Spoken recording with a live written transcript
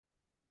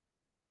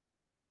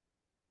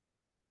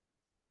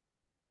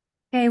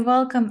Hey,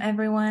 welcome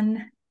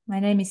everyone.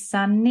 My name is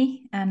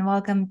Sunny and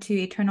welcome to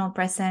Eternal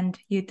Present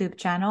YouTube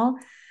channel.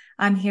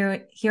 I'm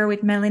here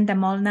with Melinda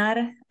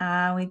Molnar.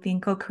 We've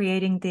been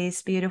co-creating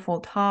these beautiful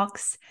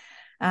talks,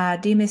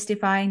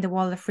 demystifying the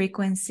wall of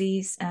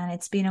frequencies, and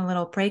it's been a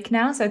little break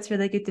now, so it's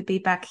really good to be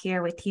back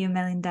here with you,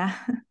 Melinda.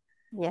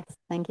 Yes,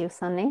 thank you,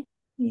 Sunny.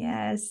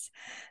 Yes.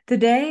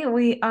 Today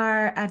we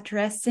are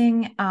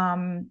addressing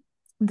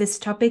this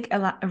topic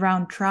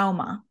around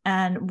trauma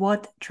and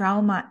what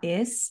trauma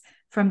is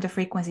from the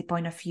frequency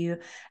point of view.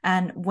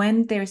 And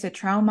when there's a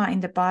trauma in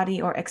the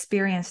body or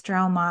experience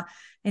trauma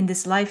in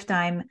this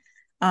lifetime,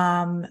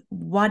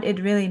 what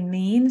it really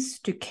means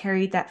to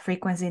carry that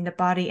frequency in the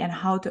body and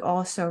how to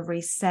also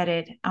reset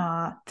it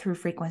through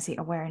frequency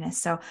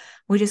awareness. So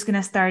we're just going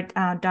to start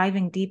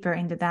diving deeper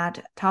into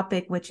that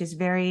topic, which is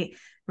very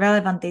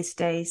relevant these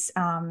days.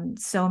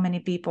 So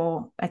many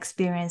people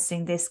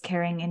experiencing this,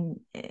 carrying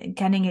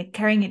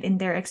it in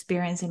their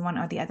experience in one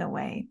or the other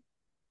way.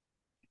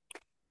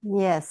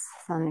 Yes,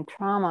 Sunny,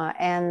 trauma.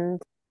 And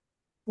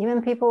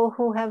even people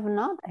who have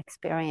not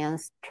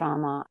experienced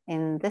trauma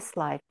in this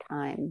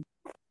lifetime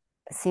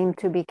seem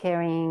to be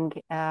carrying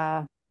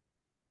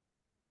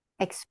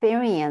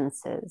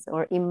experiences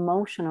or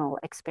emotional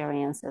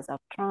experiences of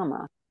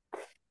trauma.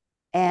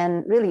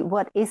 And really,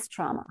 what is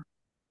trauma?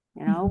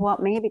 Mhm.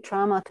 What may be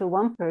trauma to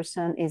one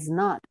person is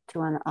not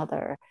to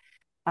another.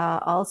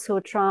 Also,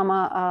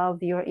 trauma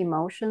of your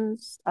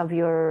emotions, of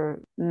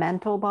your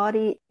mental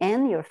body,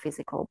 and your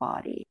physical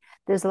body.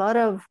 There's a lot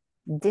of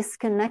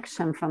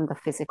disconnection from the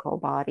physical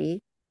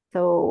body.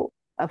 So,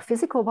 a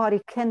physical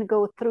body can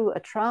go through a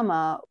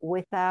trauma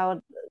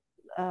without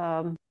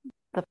um,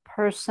 the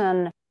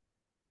person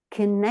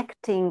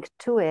connecting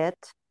to it.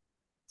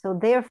 So,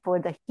 therefore,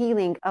 the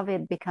healing of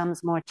it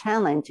becomes more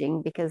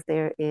challenging because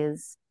there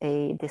is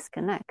a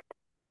disconnect.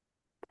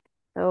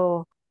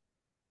 So,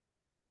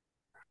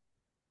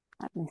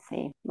 let me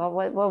see.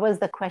 What was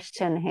the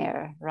question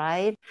here,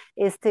 right?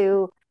 Is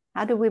to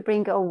how do we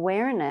bring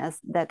awareness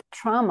that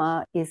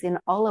trauma is in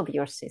all of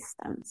your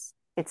systems?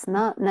 It's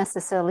not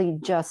necessarily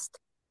just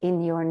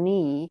in your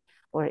knee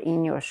or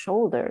in your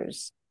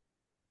shoulders.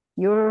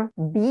 Your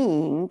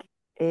being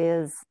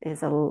is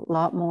a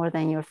lot more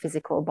than your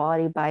physical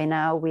body. By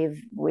now,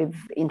 we've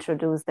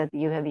introduced that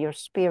you have your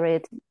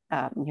spirit,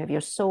 you have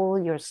your soul,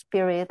 your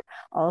spirit,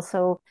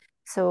 also.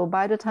 So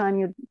by the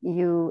time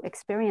you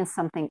experience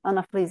something on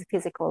a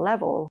physical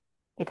level,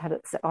 it has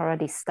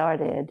already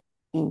started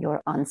in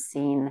your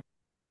unseen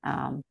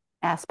um,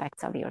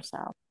 aspects of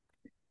yourself.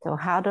 So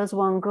how does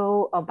one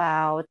go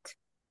about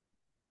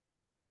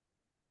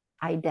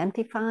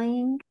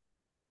identifying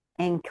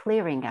and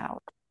clearing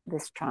out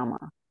this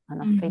trauma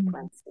on a Mhm.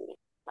 frequency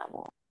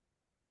level?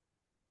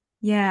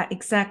 Yeah,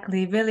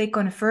 exactly. Really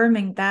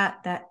confirming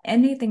that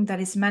anything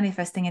that is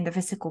manifesting in the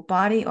physical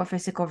body or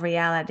physical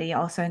reality,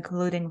 also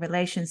including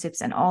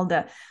relationships and all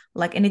the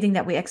like anything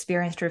that we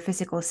experience through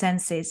physical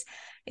senses,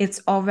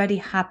 it's already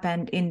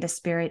happened in the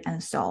spirit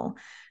and soul.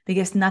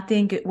 Because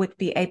nothing would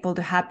be able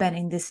to happen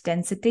in this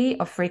density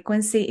of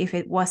frequency if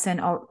it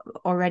wasn't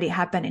already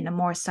happened in a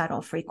more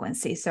subtle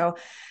frequency. So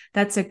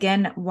that's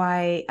again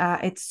why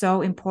it's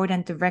so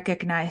important to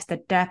recognize the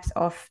depth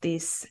of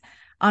this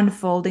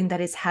unfolding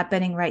that is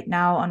happening right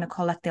now on a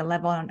collective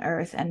level on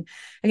earth. And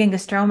again,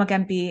 this trauma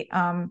can be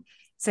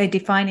say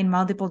defined in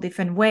multiple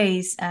different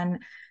ways,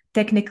 and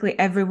technically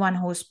everyone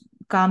who's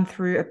come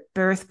through a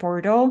birth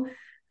portal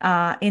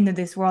into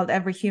this world,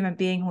 every human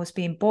being who's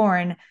been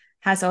born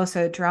has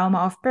also a trauma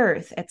of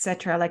birth,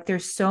 etc. Like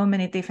there's so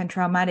many different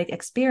traumatic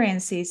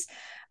experiences.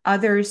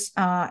 Others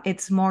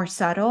it's more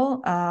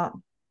subtle,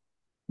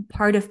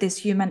 part of this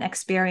human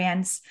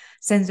experience,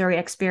 sensory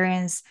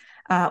experience,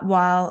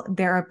 while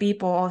there are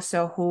people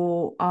also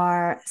who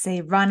are,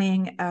 say,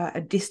 running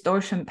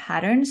distortion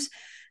patterns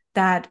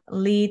that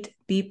lead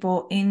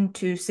people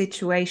into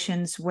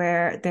situations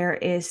where there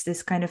is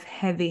this kind of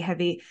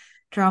heavy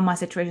trauma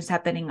situations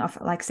happening of,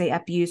 like, say,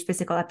 abuse,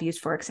 physical abuse,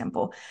 for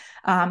example.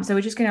 So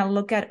we're just going to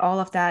look at all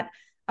of that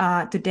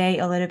today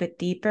a little bit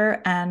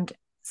deeper, and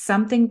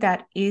something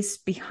that is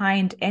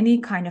behind any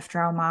kind of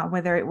trauma,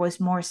 whether it was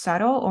more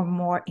subtle or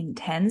more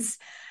intense.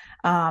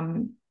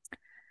 Um,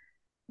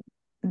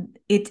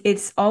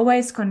 it's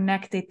always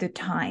connected to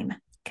time.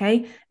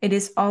 Okay, it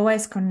is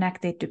always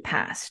connected to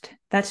past.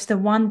 That's the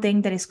one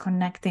thing that is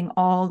connecting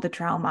all the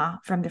trauma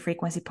from the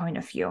frequency point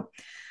of view.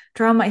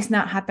 Trauma is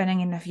not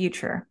happening in the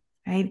future,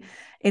 right?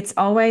 It's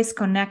always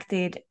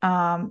connected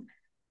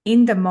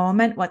in the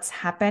moment, what's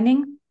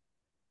happening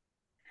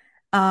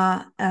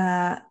uh,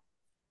 uh,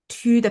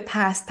 to the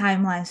past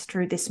timelines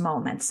through this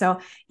moment. So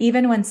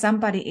even when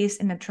somebody is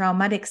in a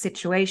traumatic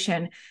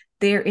situation,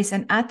 there is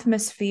an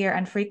atmosphere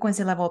and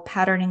frequency level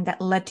patterning that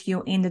led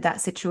you into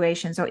that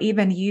situation. So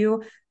even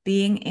you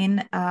being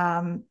in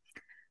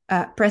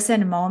a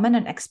present moment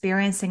and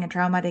experiencing a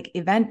traumatic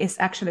event is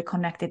actually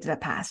connected to the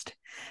past.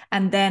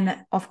 And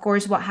then, of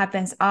course, what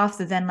happens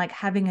after then, like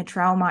having a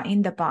trauma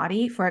in the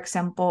body, for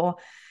example,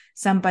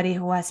 somebody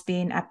who has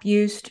been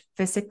abused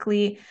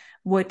physically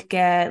would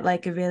get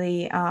like a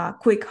really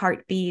quick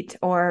heartbeat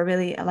or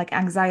really like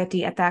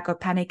anxiety attack or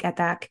panic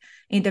attack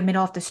in the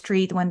middle of the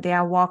street when they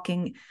are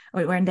walking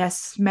or when they're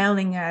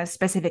smelling a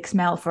specific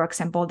smell, for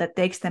example, that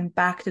takes them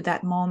back to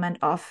that moment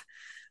of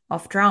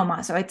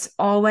trauma. So it's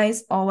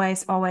always,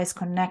 always, always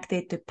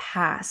connected to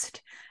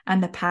past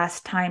and the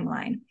past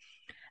timeline.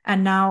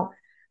 And now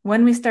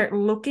when we start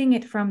looking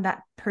at it from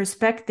that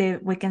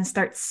perspective, we can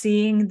start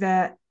seeing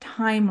the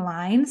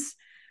timelines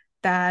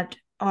that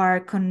are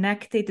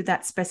connected to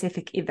that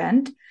specific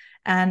event.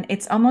 And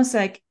it's almost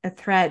like a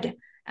thread.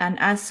 And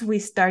as we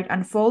start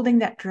unfolding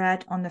that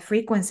thread on the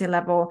frequency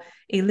level,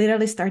 it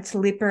literally starts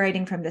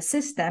liberating from the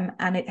system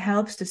and it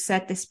helps to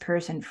set this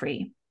person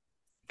free.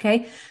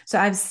 Okay. So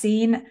I've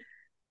seen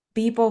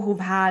people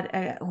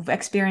who've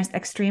experienced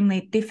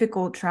extremely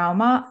difficult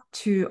trauma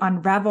to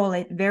unravel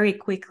it very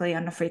quickly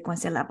on a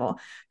frequency level,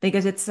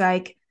 because it's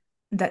like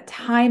the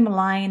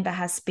timeline that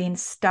has been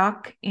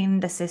stuck in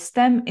the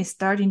system is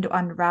starting to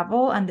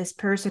unravel, and this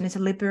person is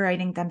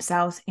liberating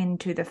themselves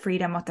into the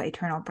freedom of the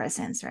eternal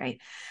presence, right?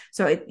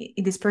 So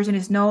this person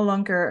is no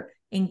longer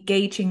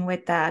engaging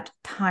with that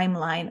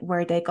timeline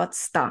where they got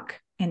stuck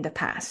in the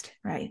past,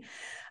 right?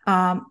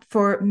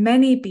 For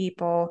many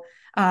people,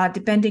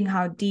 depending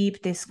how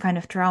deep this kind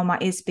of trauma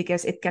is,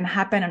 because it can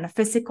happen on a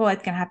physical,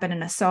 it can happen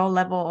on a soul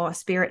level or a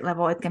spirit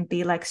level, it can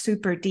be like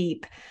super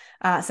deep.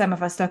 Some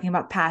of us talking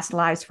about past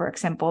lives, for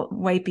example,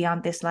 way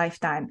beyond this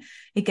lifetime.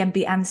 It can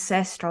be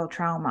ancestral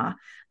trauma,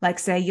 like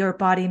say your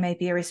body may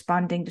be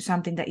responding to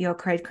something that your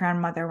great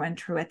grandmother went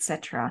through,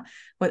 etc.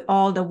 What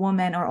all the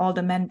women or all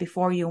the men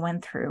before you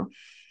went through.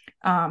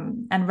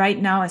 And right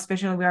now,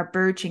 especially, we are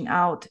purging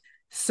out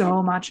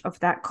so much of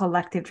that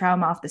collective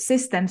trauma of the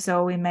system.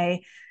 So we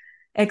may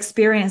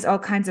experience all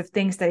kinds of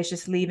things that is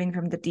just leaving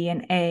from the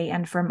DNA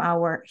and from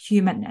our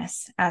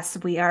humanness as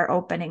we are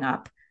opening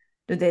up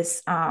to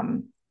this,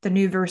 the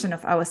new version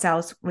of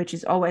ourselves, which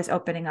is always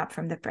opening up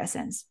from the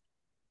presence.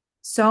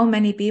 So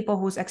many people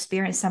who's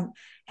experienced some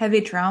heavy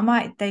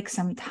trauma, it takes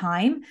some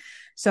time.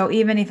 So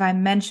even if I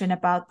mention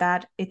about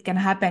that, it can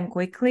happen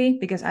quickly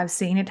because I've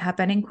seen it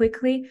happening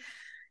quickly.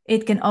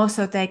 It can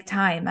also take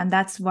time. And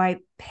that's why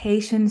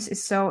patience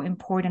is so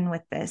important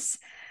with this.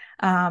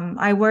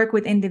 I work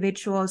with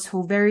individuals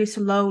who very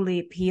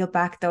slowly peel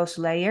back those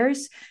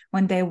layers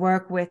when they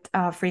work with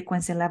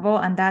frequency level.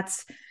 And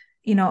that's,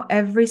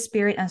 every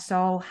spirit and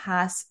soul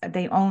has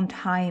their own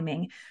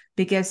timing,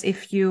 because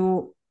if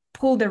you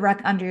pull the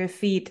rug under your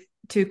feet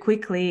too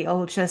quickly,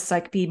 it'll just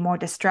like be more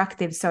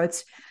destructive. So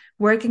it's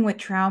working with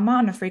trauma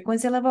on a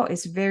frequency level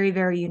is very,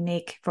 very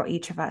unique for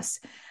each of us.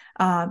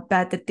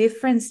 But the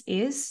difference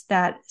is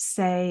that,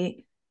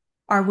 say,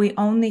 are we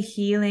only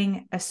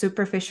healing a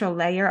superficial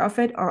layer of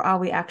it, or are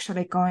we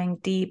actually going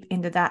deep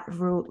into that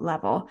root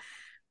level,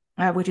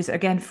 which is,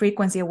 again,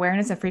 frequency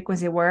awareness and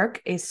frequency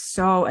work is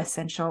so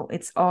essential.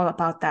 It's all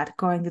about that,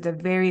 going to the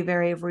very,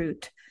 very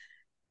root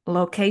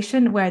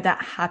location where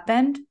that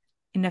happened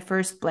in the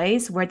first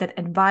place, where that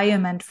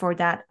environment for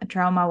that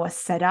trauma was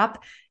set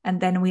up, and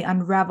then we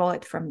unravel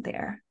it from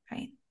there,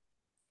 right?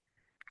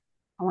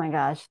 Oh my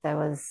gosh, that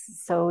was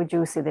so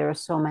juicy. There are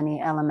so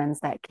many elements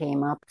that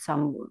came up. So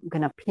I'm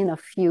going to pin a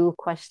few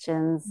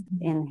questions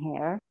in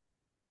here.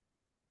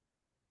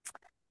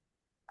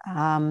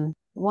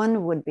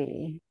 One would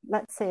be,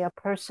 let's say a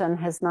person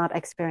has not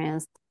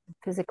experienced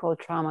physical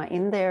trauma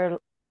in their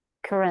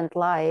current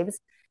lives,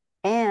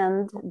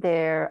 and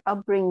their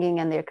upbringing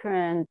and their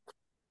current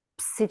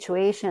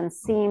situation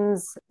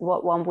seems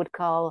what one would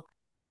call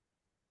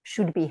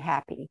should be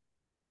happy.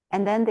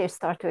 And then they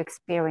start to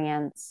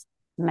experience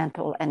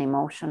mental and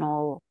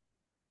emotional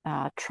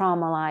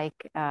trauma-like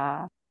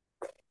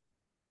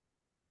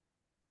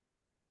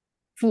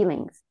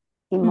feelings,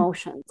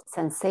 emotions,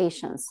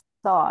 sensations,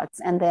 thoughts,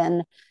 and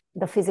then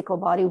the physical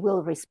body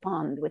will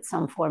respond with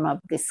some form of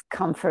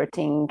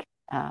discomforting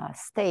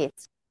state.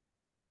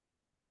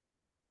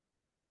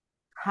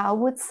 How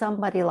would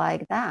somebody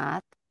like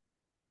that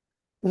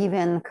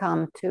even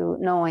come to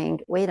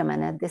knowing, wait a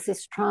minute, this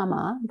is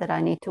trauma that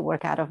I need to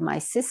work out of my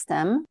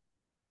system,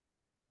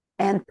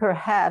 and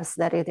perhaps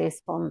that it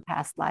is from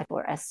past life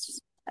or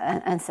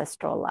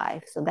ancestral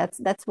life? So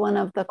that's one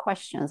of the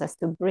questions, as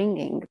to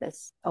bringing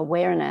this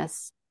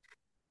awareness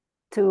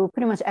to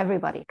pretty much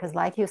everybody, because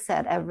like you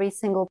said, every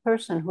single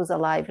person who's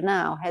alive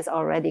now has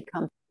already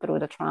come through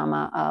the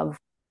trauma of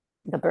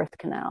the birth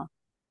canal.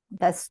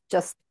 That's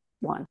just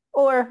one.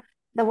 Or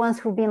the ones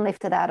who've been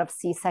lifted out of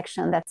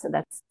C-section, that's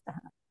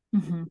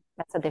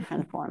a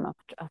different form of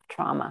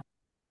trauma.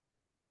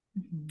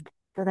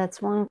 So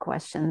that's one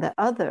question. The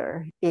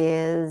other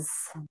is,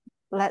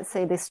 let's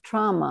say this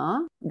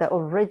trauma, the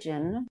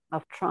origin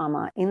of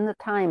trauma in the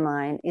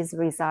timeline is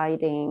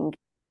residing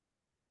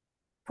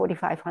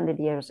 4,500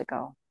 years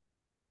ago.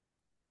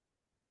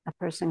 A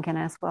person can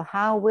ask, well,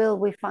 how will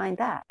we find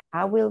that?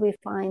 How will we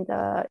find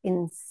the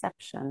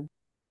inception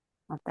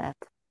of that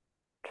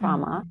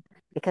trauma?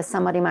 Because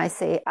somebody might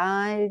say,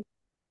 I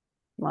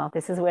Well,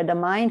 this is where the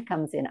mind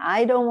comes in.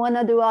 I don't want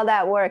to do all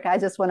that work. I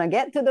just want to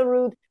get to the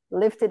root,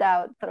 lift it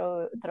out,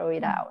 throw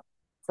it out.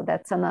 So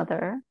that's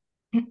another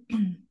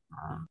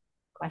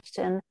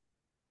question.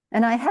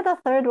 And I had a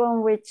third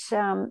one, which,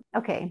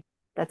 okay,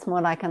 that's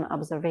more like an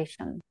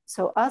observation.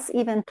 So us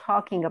even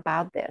talking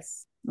about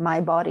this,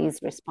 my body is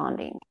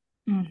responding.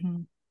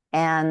 Mm-hmm.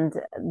 And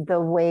the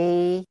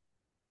way,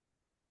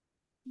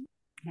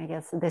 I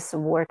guess, this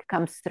work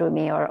comes through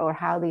me, or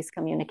how these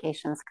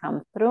communications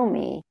come through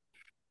me,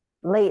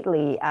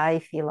 lately, I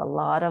feel a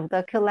lot of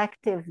the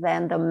collective.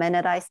 Then the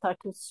minute I start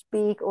to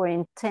speak or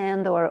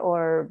intend,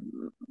 or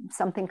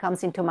something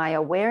comes into my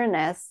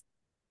awareness,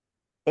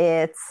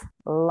 it's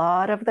a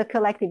lot of the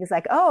collective is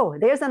like, oh,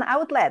 there's an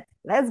outlet.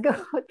 Let's go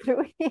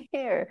through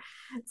here.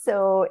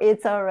 So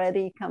it's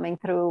already coming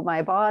through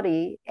my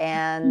body.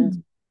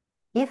 And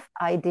if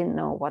I didn't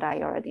know what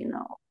I already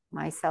know,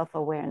 my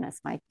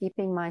self-awareness, my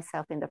keeping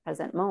myself in the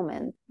present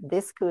moment,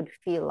 this could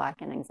feel like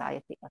an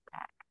anxiety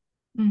attack.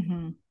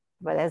 Mm-hmm.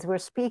 But as we're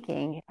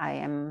speaking, I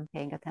am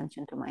paying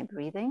attention to my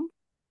breathing.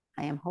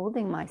 I am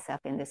holding myself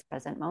in this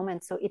present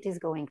moment. So it is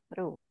going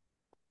through.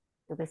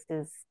 So this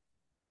is,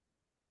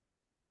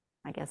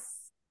 I guess,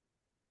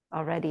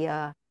 already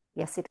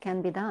yes, it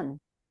can be done.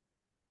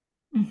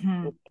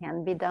 Mm-hmm. It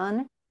can be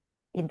done.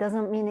 It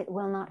doesn't mean it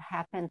will not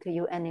happen to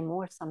you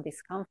anymore, some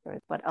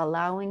discomfort, but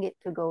allowing it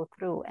to go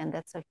through. And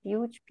that's a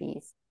huge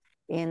piece.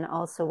 In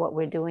also what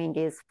we're doing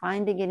is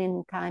finding it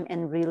in time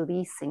and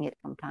releasing it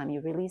from time.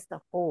 You release the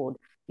hold,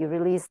 you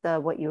release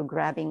what you're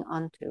grabbing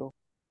onto,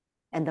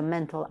 and the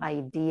mental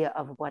idea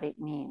of what it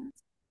means.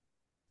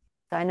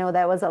 So I know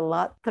that was a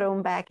lot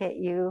thrown back at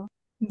you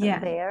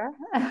there.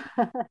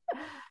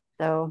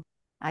 So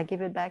I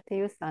give it back to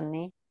you,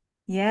 Sunny.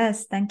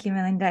 Yes, thank you,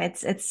 Melinda.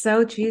 It's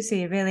so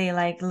juicy, really,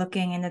 like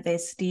looking into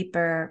this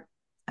deeper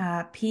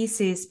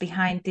pieces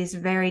behind these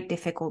very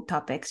difficult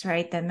topics,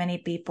 right? That many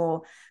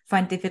people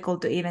find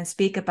difficult to even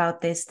speak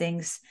about these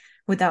things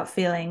without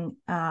feeling,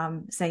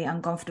 say,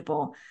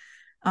 uncomfortable.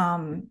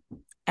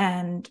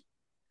 And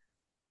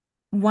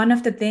one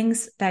of the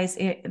things that is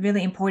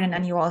really important,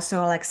 and you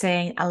also like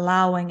saying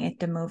allowing it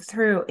to move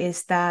through,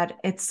 is that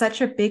it's such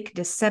a big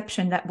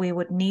deception that we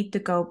would need to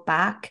go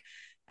back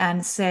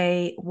and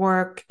say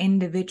work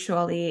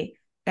individually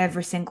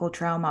every single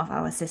trauma of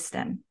our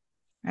system,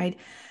 right?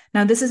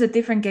 Now, this is a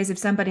different case if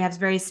somebody has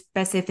very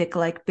specific,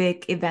 like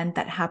big event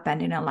that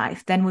happened in a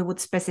life, then we would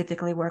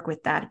specifically work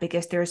with that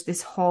because there's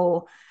this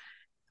whole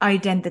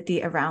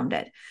identity around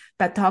it.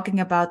 But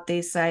talking about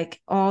this,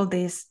 like all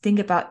this, think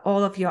about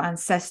all of your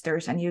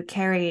ancestors, and you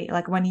carry,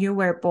 like when you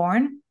were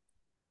born,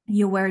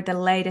 you were the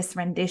latest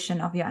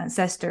rendition of your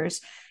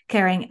ancestors,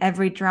 carrying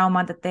every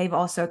trauma that they've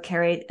also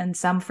carried in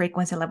some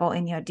frequency level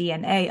in your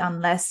DNA,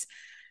 unless,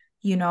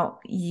 you know,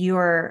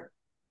 you're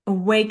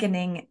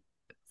awakening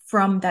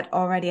from that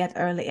already at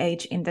early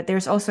age. In that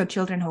there's also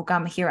children who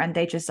come here and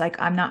they just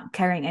like, I'm not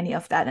carrying any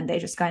of that, and they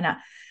just kind of,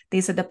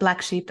 these are the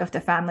black sheep of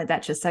the family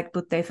that just like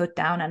put their foot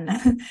down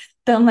and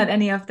don't let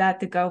any of that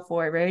to go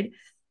forward,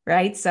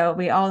 right? So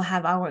we all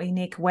have our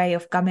unique way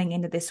of coming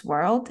into this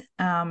world.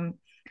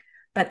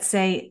 But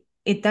say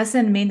it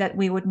doesn't mean that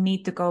we would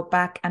need to go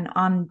back and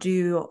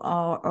undo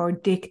or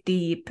dig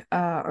deep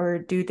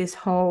or do this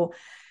whole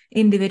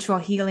individual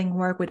healing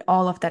work with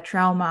all of that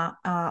trauma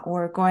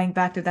or going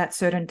back to that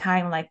certain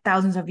time, like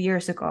thousands of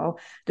years ago,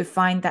 to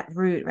find that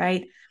root,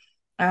 right?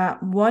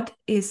 What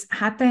is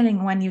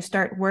happening when you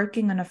start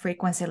working on a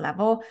frequency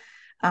level,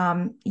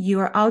 you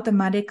are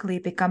automatically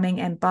becoming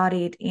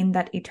embodied in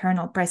that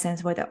eternal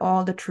presence where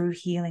all the true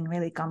healing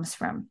really comes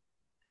from.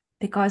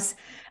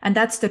 And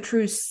that's the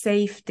true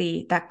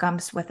safety that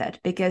comes with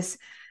it. Because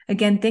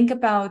again, think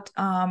about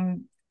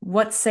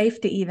what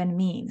safety even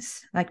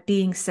means, like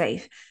being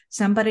safe.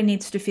 Somebody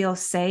needs to feel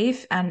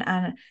safe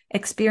and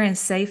experience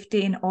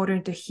safety in order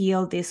to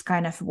heal these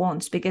kind of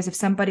wounds. Because if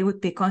somebody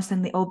would be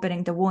constantly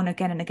opening the wound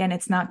again and again,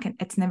 it's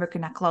never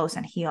going to close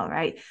and heal,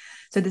 right?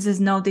 So this is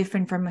no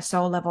different from a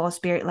soul level,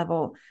 spirit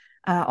level,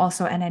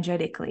 also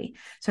energetically.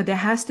 So there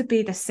has to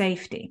be the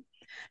safety.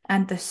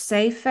 And the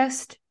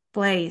safest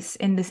place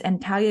in this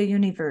entire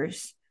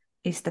universe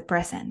is the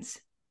presence.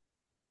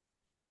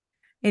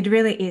 It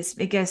really is,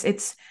 because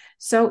it's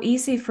so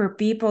easy for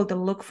people to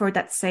look for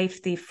that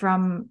safety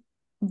from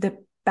the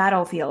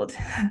battlefield,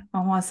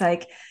 almost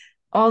like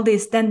all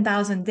these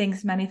 10,000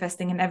 things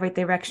manifesting in every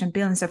direction,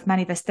 billions of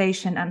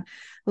manifestation, and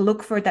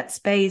look for that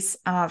space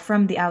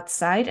from the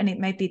outside. And it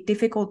may be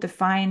difficult to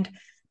find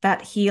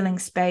that healing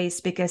space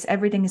because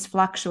everything is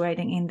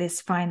fluctuating in this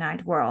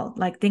finite world.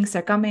 Like things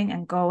are coming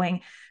and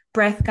going,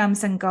 breath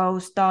comes and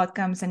goes, thought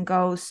comes and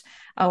goes,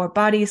 our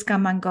bodies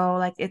come and go.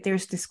 Like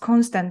there's this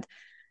constant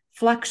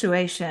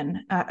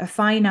fluctuation, a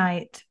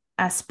finite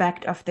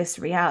aspect of this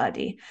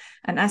reality.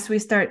 And as we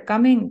start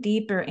coming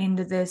deeper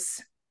into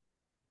this,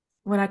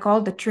 what I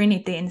call the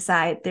Trinity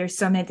inside, there's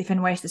so many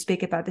different ways to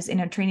speak about this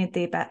inner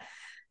Trinity, but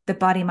the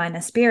body, mind,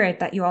 and spirit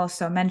that you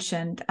also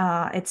mentioned,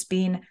 it's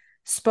been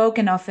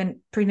spoken of in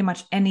pretty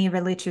much any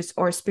religious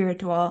or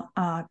spiritual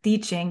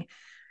teaching.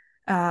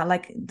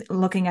 like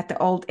looking at the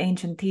old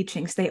ancient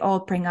teachings, they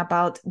all bring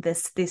about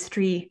these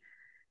three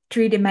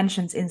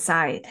dimensions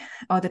inside,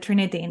 or the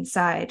trinity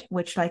inside,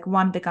 which like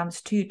one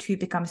becomes two, two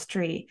becomes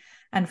three,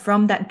 and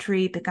from that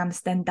three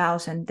becomes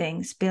 10,000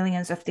 things,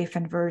 billions of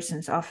different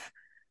versions of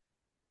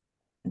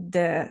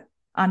the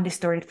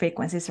undistorted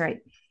frequencies, right?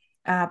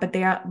 But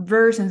there are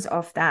versions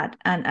of that,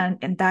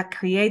 and that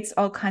creates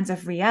all kinds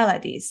of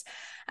realities.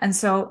 And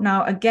so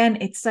now again,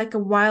 it's like a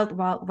wild,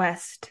 wild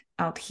west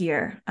out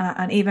here.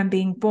 And even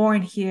being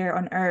born here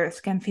on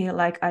Earth can feel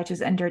like I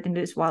just entered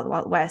into this wild,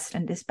 wild west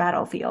and this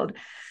battlefield.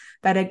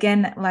 But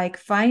again, like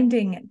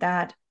finding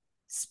that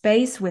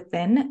space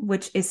within,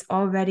 which is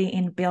already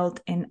inbuilt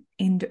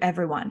into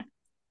everyone,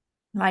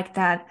 like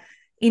that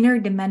inner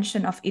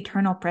dimension of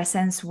eternal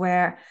presence,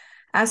 where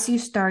as you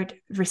start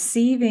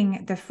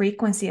receiving the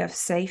frequency of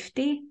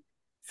safety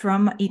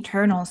from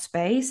eternal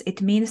space,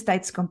 it means that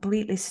it's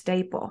completely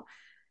stable.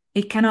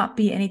 It cannot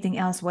be anything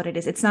else what it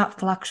is. It's not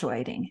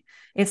fluctuating.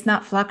 It's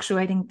not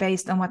fluctuating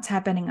based on what's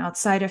happening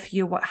outside of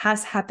you, what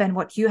has happened,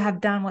 what you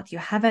have done, what you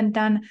haven't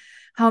done,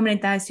 how many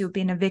times you've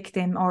been a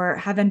victim or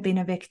haven't been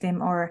a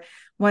victim or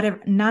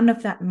whatever. None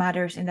of that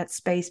matters in that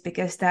space,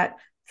 because that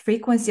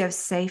frequency of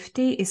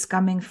safety is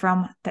coming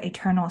from the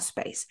eternal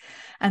space.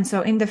 And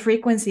so in the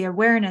frequency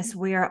awareness,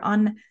 we are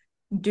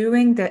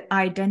undoing the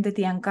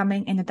identity and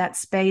coming into that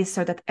space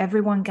so that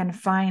everyone can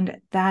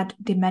find that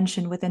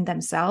dimension within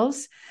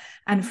themselves.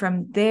 And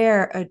from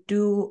there, a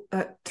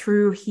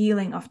true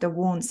healing of the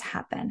wounds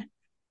happen.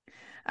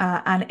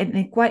 And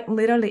it quite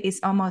literally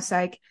is almost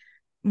like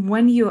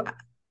when you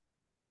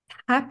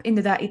tap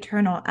into that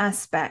eternal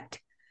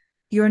aspect,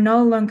 you're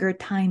no longer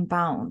time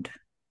bound,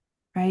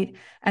 right?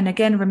 And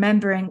again,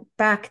 remembering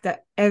back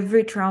that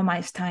every trauma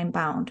is time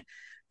bound.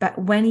 But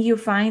when you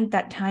find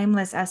that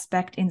timeless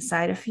aspect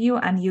inside of you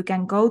and you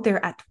can go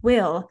there at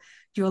will,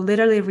 you're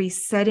literally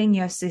resetting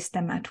your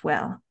system at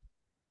will,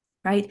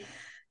 right?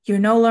 You're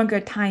no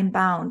longer time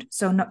bound.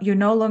 So you're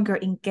no longer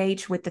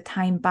engaged with the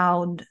time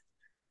bound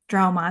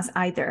traumas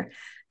either.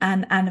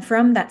 And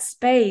from that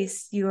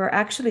space, you are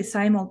actually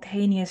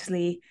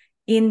simultaneously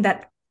in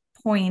that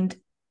point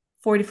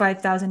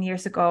 45,000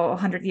 years ago,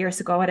 100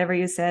 years ago, whatever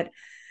you said,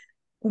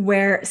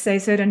 where, say,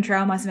 certain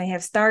traumas may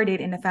have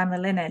started in the family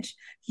lineage,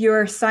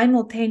 you're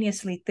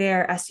simultaneously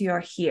there as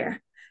you're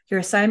here.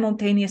 You're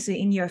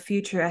simultaneously in your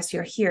future as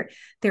you're here.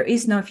 There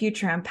is no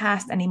future and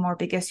past anymore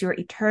because you're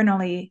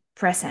eternally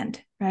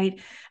present, right?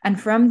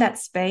 And from that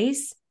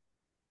space,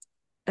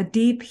 a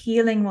deep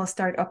healing will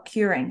start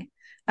occurring.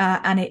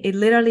 And it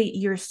literally,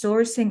 you're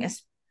sourcing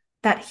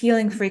that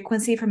healing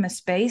frequency from a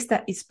space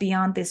that is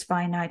beyond this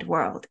finite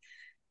world.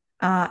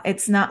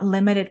 It's not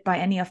limited by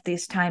any of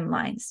these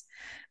timelines.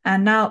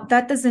 And now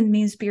that doesn't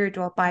mean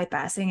spiritual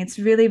bypassing. It's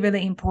really,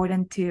 really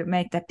important to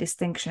make that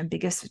distinction,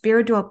 because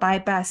spiritual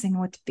bypassing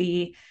would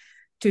be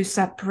to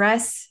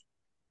suppress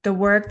the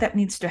work that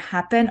needs to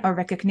happen or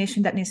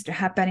recognition that needs to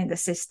happen in the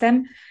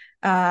system,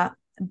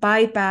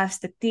 bypass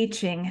the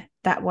teaching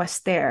that was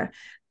there,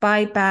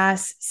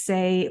 bypass,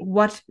 say,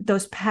 what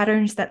those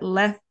patterns that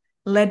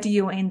led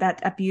you in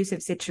that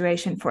abusive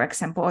situation, for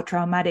example, or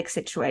traumatic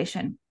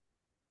situation.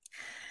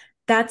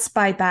 That's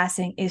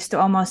bypassing, is to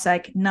almost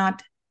like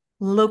not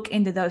look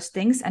into those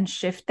things and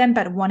shift them,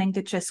 but wanting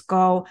to just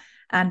go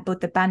and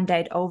put the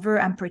band-aid over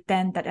and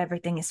pretend that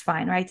everything is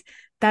fine, right?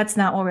 That's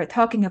not what we're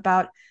talking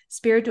about.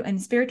 Spiritual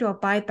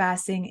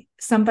bypassing,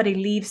 somebody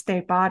leaves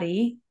their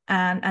body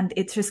and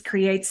it just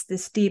creates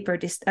this deeper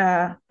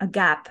a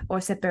gap or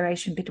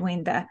separation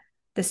between the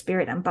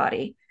spirit and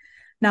body.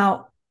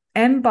 Now,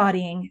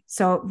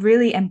 so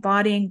really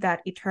embodying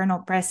that eternal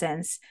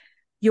presence,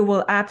 you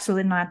will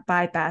absolutely not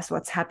bypass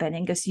what's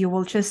happening, because you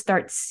will just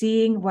start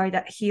seeing where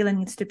that healing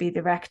needs to be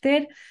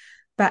directed.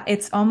 But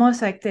it's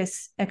almost like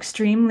this it's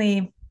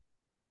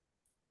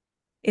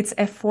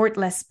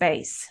effortless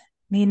space,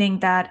 meaning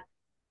that,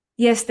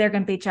 yes, there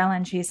can be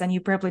challenges and you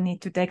probably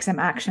need to take some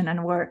action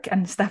and work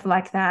and stuff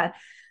like that.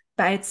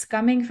 But it's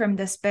coming from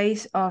the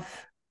space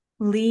of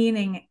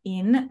leaning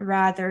in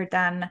rather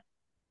than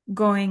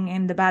going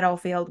in the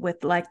battlefield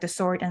with like the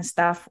sword and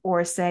stuff,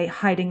 or say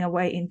hiding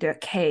away into a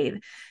cave.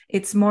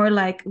 It's more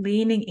like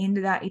leaning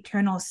into that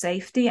eternal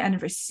safety and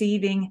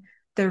receiving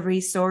the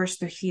resource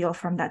to heal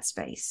from that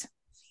space.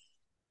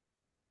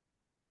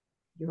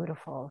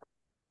 Beautiful.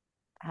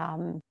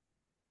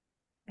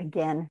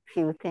 Again,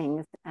 few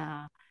things.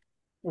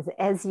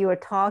 As you're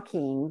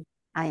talking,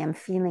 I am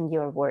feeling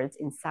your words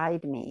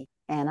inside me,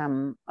 and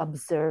I'm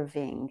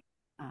observing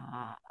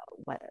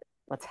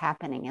what's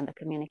happening in the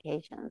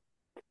communication.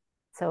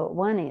 So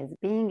one is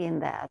being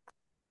in that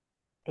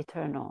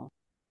eternal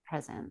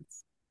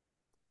presence.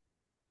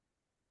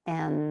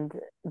 And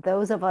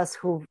those of us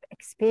who've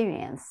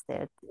experienced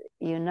it,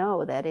 you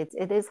know that it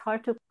is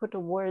hard to put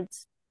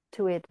words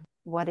to it,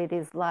 what it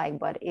is like,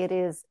 but it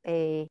is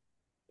a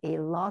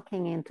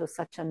locking into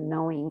such a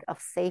knowing of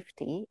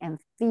safety and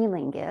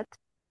feeling it.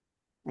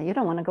 Now, you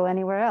don't want to go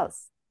anywhere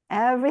else.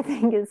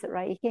 Everything is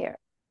right here.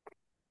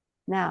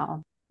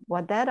 Now,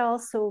 what that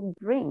also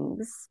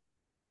brings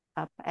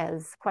up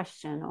as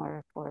question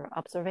or for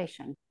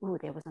observation. Ooh,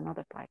 there was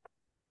another part.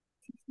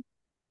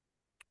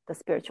 The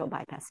spiritual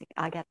bypassing,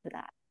 I'll get to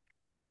that,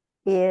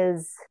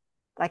 is,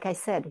 like I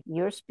said,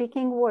 you're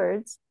speaking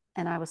words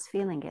and I was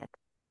feeling it.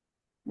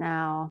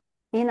 Now,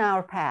 in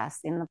our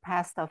past, in the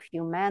past of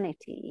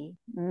humanity,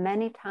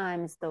 many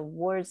times the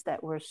words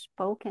that were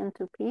spoken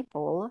to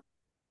people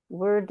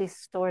were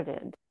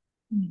distorted.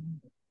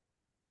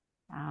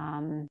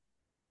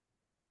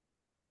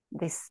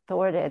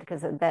 Distorted,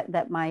 because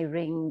that might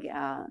ring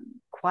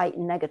quite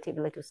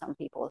negatively to some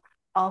people,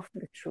 off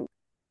the truth,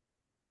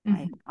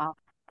 right? Off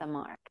the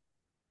mark.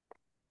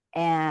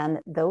 And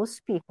those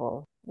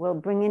people will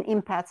bring in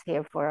empaths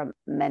here for a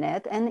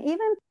minute, and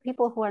even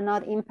people who are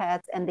not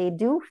empaths and they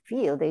do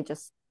feel, they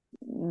just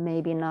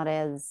maybe not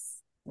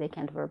as, they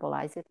can't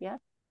verbalize it yet.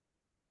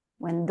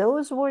 When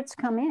those words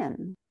come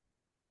in,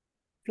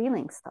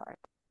 feelings start.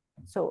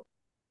 So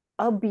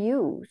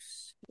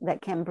abuse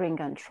that can bring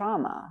on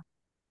trauma,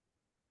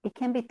 it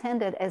can be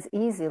tended as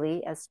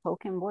easily as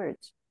spoken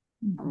words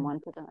from one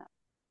to the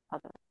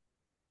other.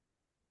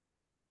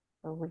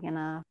 So we're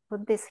gonna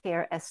put this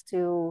here as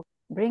to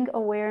bring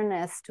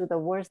awareness to the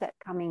words that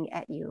are coming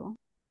at you.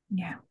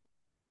 Yeah.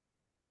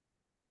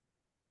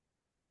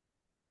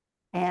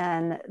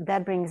 And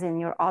that brings in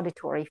your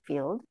auditory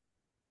field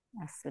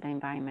as to the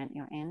environment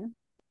you're in.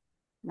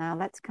 Now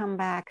let's come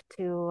back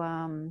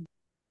to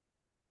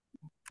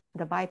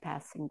the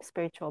bypassing,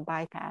 spiritual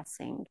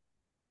bypassing,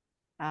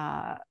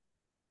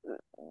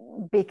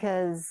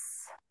 because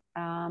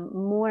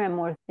more and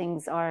more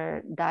things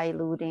are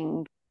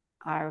diluting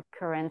our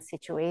current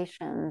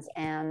situations,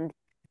 and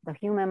the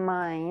human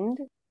mind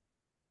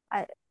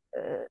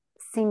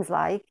seems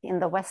like in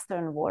the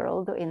Western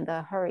world, in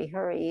the hurry,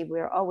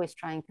 we're always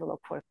trying to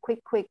look for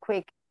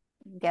quick,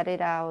 get it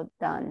out,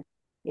 done.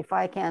 If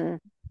I can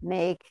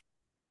make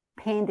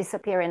pain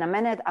disappear in a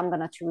minute, I'm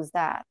going to choose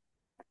that.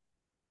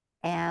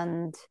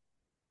 And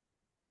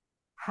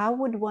how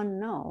would one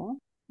know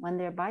when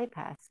they're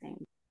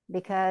bypassing?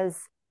 Because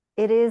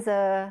it is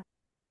a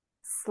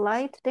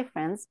slight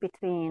difference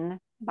between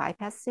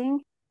bypassing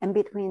and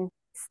between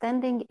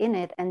standing in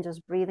it and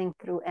just breathing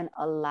through and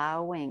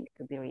allowing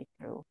to breathe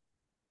through.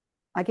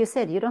 Like you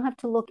said, you don't have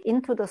to look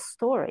into the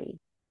story,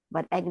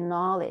 but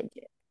acknowledge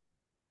it.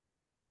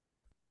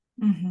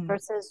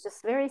 Versus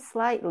just very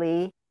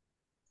slightly,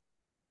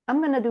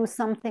 I'm going to do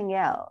something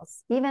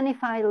else. Even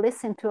if I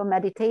listen to a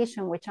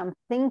meditation, which I'm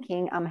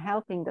thinking I'm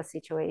helping the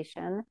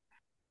situation,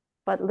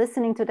 but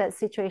listening to that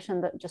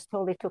situation that just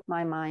totally took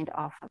my mind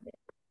off of it.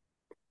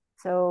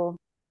 So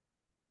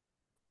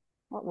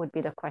what would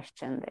be the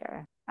question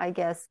there? I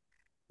guess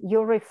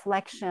your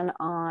reflection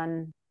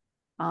on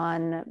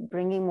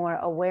bringing more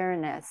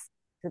awareness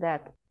to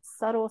that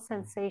subtle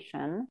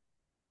sensation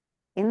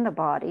in the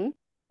body,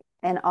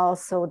 and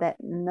also that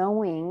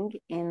knowing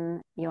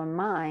in your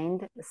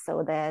mind,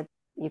 so that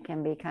you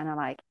can be kind of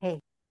like, hey,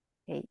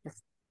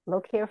 just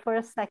look here for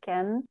a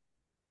second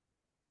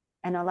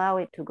and allow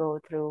it to go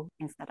through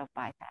instead of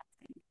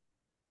bypassing.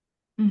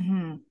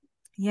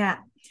 Yeah,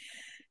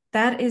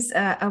 that is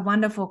a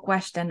wonderful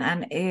question,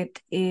 and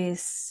it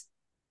is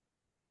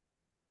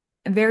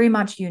very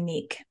much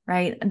unique,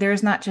 right?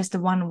 There's not just a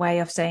one way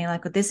of saying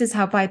like, this is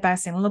how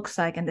bypassing looks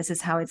like and this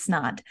is how it's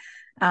not,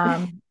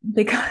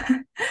 because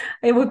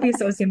it would be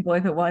so simple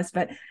if it was,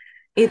 but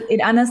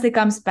it honestly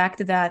comes back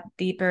to that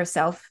deeper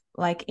self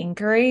like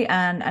inquiry,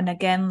 and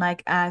again,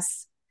 like,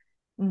 as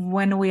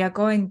when we are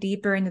going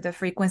deeper into the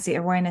frequency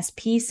awareness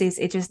pieces,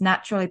 it just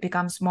naturally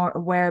becomes more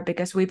aware,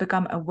 because we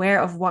become aware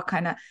of what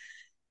kind of,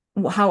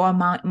 how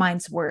our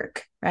minds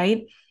work,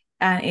 right?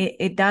 And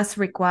it does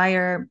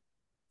require,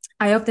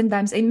 I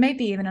oftentimes, it may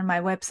be even on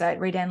my website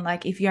written,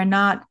 like, if you're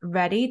not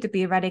ready to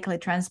be radically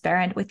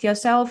transparent with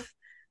yourself,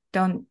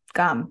 don't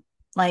come.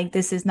 Like,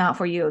 this is not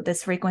for you.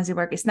 This frequency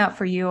work is not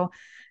for you.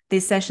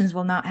 These sessions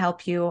will not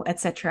help you,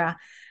 etc.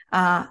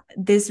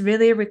 This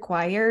really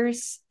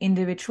requires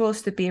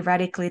individuals to be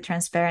radically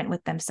transparent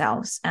with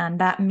themselves. And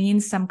that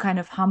means some kind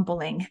of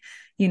humbling,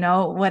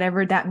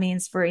 whatever that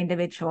means for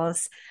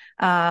individuals.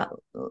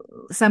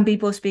 Some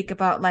people speak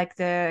about like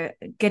the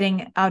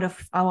getting out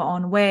of our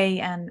own way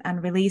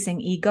and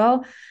releasing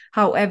ego.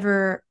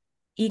 However,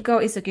 ego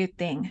is a good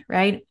thing,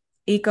 right?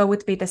 Ego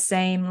would be the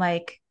same,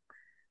 like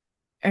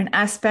an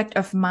aspect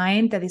of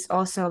mind that is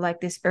also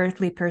like this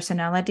earthly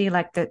personality,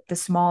 like the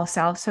small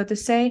self, so to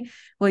say.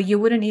 Well, you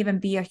wouldn't even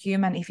be a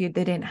human if you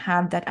didn't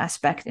have that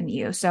aspect in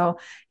you. So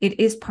it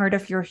is part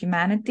of your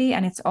humanity,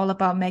 and it's all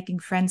about making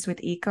friends with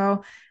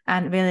ego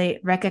and really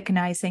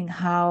recognizing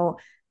how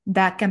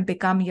that can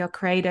become your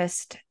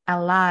greatest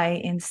ally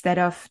instead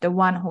of the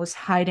one who's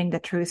hiding the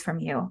truth from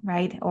you,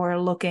 right? Or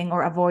looking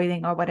or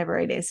avoiding or whatever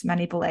it is,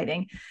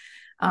 manipulating.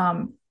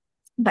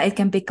 But it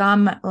can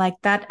become like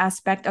that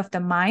aspect of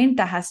the mind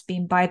that has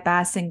been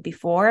bypassing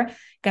before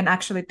can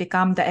actually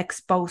become the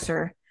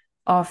exposer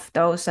of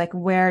those, like,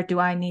 where do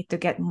I need to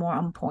get more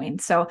on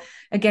point? So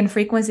again,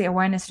 frequency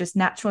awareness just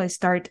naturally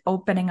start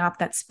opening up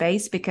that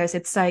space, because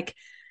it's like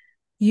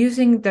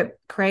using the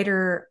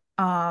greater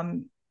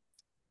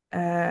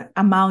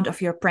amount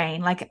of your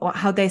brain, like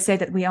how they say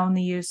that we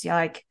only use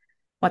like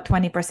what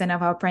 20%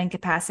 of our brain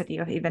capacity,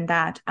 of even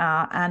that,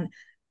 and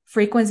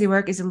frequency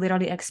work is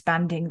literally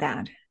expanding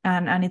that,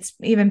 and it's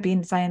even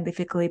been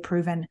scientifically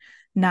proven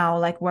now,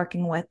 like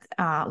working with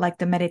like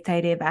the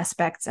meditative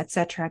aspects,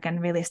 etc., can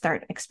really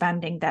start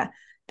expanding the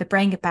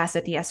brain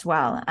capacity as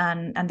well.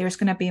 And there's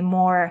going to be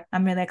more.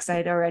 I'm really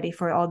excited already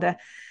for all the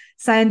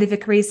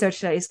scientific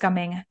research that is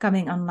coming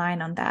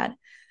online on that.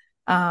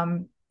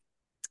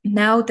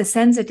 Now, the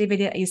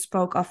sensitivity that you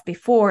spoke of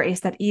before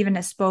is that even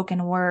a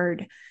spoken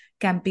word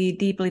can be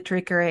deeply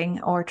triggering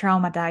or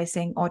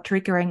traumatizing, or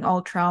triggering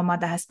all trauma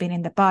that has been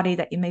in the body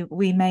that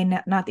we may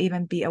not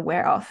even be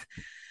aware of.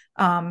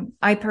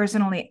 I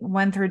personally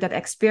went through that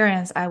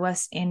experience. I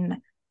was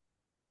in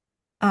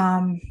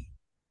the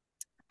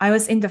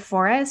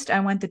forest.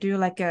 I went to do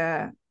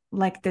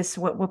like this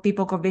what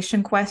people call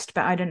vision quest,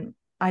 but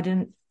I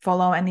didn't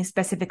follow any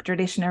specific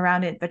tradition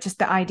around it, but just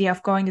the idea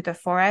of going to the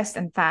forest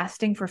and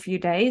fasting for a few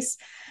days.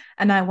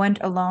 And I went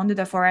alone to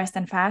the forest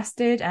and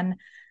fasted. And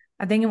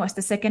I think it was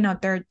the second or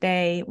third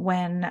day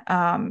when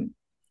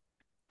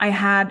I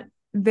had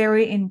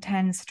very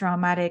intense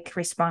traumatic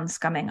response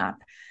coming up.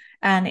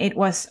 And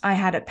I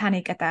had a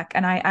panic attack.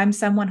 And I'm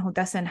someone who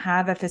doesn't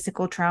have a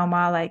physical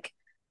trauma, like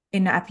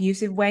in an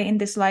abusive way in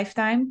this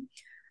lifetime.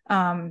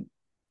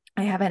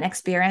 I haven't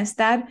experienced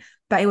that,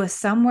 but it was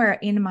somewhere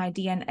in my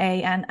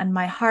DNA, and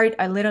my heart,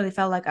 I literally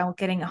felt like I was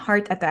getting a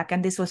heart attack,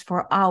 and this was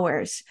for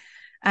hours.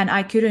 And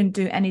I couldn't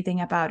do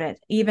anything about it.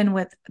 Even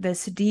with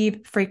this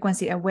deep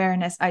frequency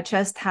awareness, I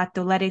just had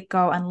to let it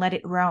go and let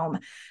it roam.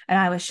 And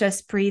I was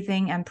just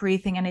breathing and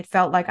breathing, and it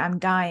felt like I'm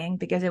dying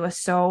because it was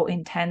so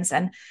intense.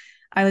 And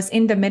I was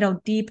in the middle,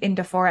 deep in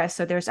the forest,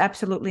 so there's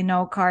absolutely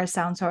no car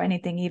sounds or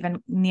anything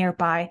even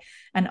nearby.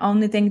 And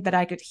only thing that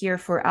I could hear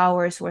for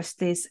hours was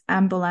these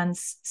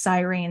ambulance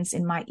sirens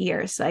in my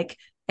ears, like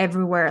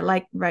everywhere,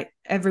 like right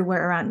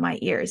everywhere around my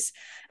ears.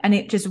 And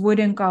it just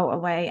wouldn't go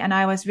away. And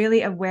I was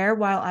really aware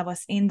while I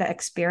was in the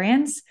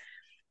experience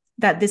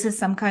that this is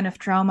some kind of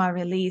trauma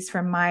release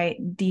from my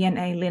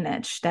DNA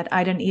lineage that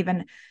I don't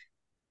even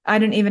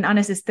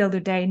honestly still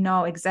today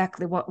know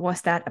exactly what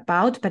was that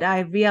about, but I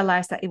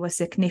realized that it was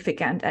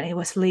significant and it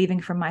was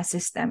leaving from my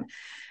system.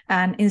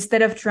 And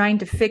instead of trying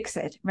to fix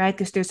it, right,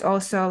 because there's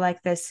also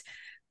like this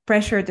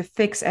pressure to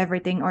fix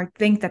everything or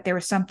think that there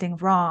was something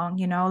wrong,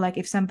 like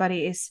if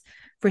somebody is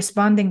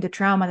responding to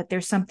trauma, that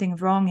there's something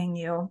wrong in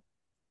you.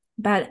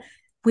 But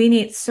we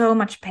need so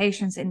much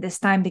patience in this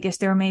time because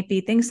there may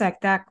be things like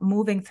that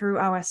moving through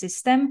our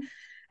system.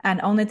 And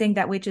only thing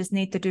that we just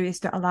need to do is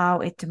to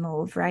allow it to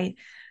move, right?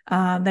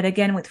 But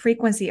again, with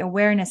frequency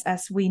awareness,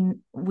 as we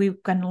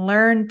can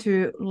learn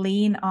to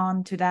lean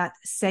on to that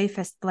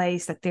safest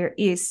place that there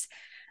is,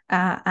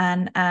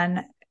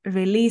 and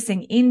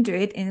releasing into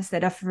it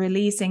instead of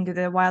releasing to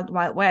the wild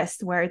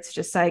west, where it's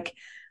just like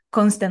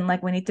constant,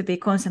 like we need to be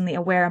constantly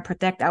aware and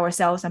protect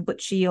ourselves and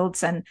put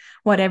shields and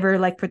whatever,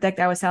 like protect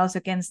ourselves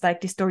against like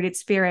distorted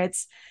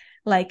spirits.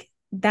 Like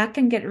that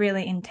can get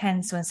really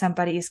intense when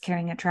somebody is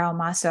carrying a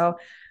trauma. So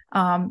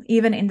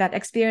even in that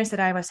experience that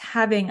I was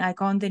having, I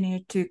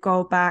continued to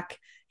go back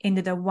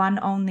into the one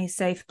only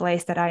safe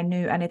place that I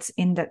knew, and it's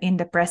in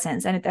the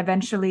presence. And it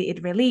eventually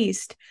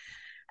released.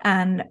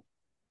 And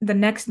the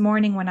next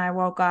morning when I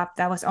woke up,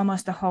 that was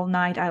almost the whole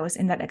night I was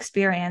in that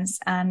experience.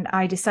 And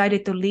I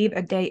decided to leave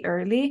a day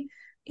early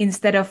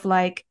instead of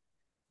like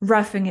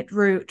roughing it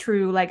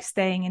through like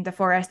staying in the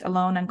forest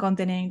alone and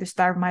continuing to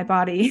starve my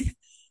body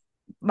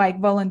like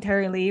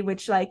voluntarily,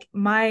 which like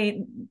my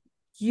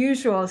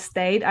usual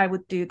state, I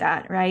would do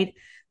that, right?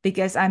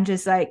 Because I'm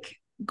just like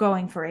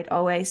going for it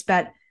always.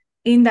 But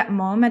in that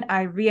moment,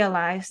 I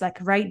realized like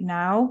right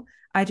now,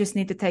 I just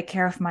need to take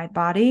care of my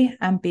body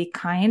and be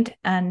kind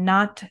and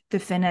not to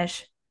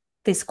finish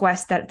this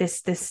quest, that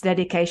this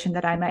dedication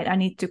that I made. I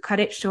need to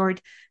cut it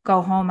short,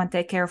 go home and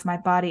take care of my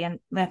body and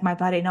let my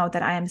body know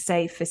that I am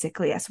safe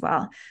physically as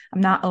well.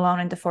 I'm not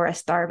alone in the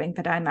forest starving,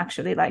 but I'm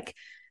actually like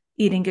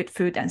eating good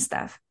food and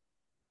stuff.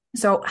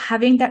 So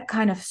having that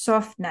kind of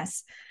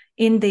softness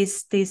in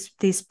these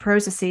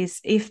processes,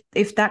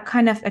 if that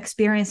kind of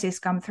experiences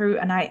come through,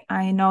 and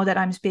I know that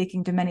I'm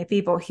speaking to many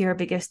people here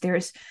because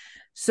there's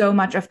so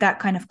much of that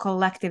kind of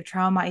collective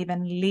trauma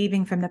even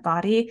leaving from the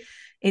body,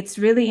 it's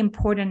really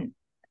important,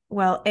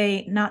 well,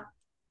 not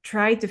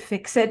try to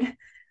fix it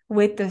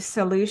with the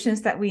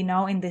solutions that we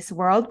know in this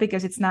world,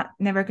 because it's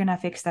never going to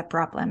fix that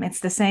problem.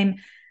 It's the same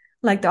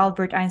like the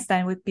Albert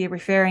Einstein would be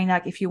referring,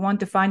 like if you want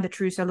to find the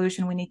true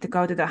solution, we need to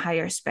go to the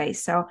higher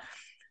space. So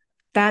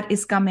that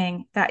is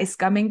coming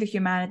to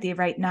humanity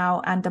right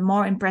now. And the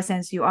more in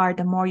presence you are,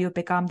 the more you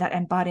become that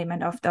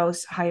embodiment of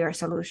those higher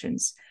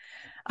solutions.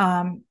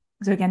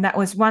 So again, that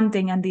was one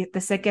thing. And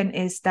the second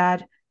is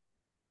that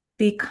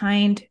be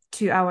kind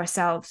to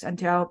ourselves and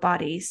to our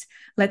bodies.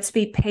 Let's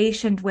be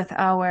patient with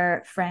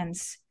our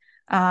friends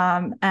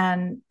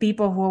and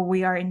people who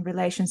we are in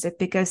relationship,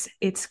 because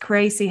it's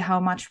crazy how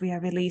much we are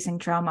releasing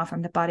trauma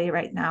from the body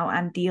right now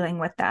and dealing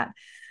with that.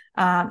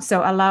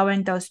 So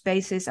allowing those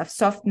spaces of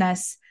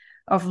softness,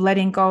 of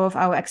letting go of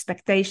our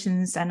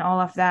expectations and all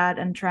of that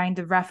and trying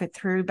to rough it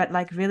through, but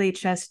like really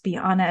just be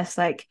honest,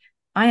 like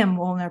I am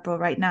vulnerable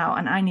right now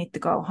and I need to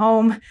go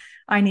home.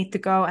 I need to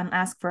go and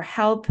ask for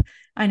help.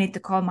 I need to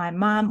call my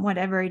mom,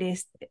 whatever it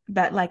is,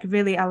 but like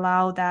really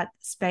allow that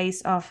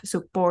space of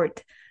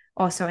support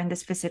also in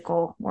this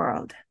physical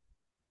world.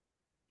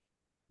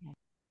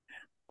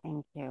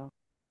 Thank you.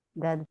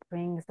 That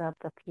brings up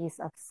the piece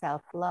of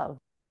self-love.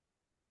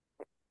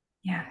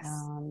 Yes.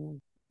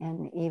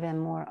 And even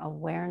more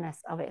awareness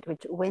of it,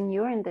 which when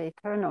you're in the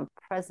eternal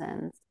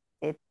presence,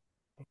 it's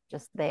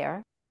just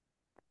there.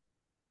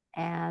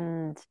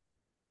 And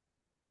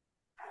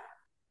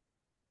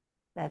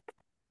that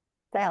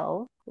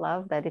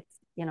self-love, that it's,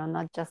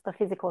 not just the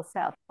physical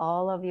self,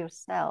 all of your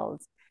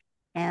cells,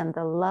 and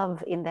the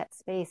love in that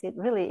space, it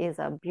really is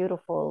a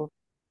beautiful,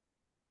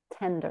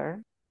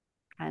 tender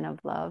kind of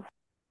love.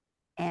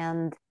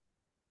 And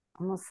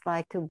almost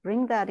like to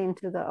bring that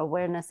into the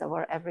awareness of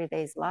our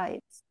everyday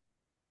lives,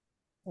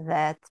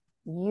 that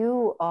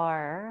you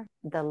are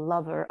the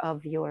lover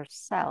of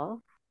yourself,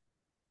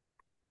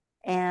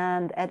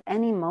 and at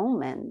any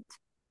moment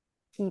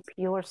keep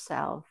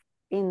yourself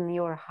in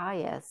your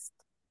highest,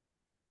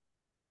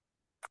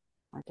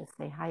 I'll just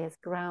say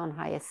highest ground,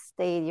 highest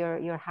state,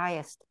 your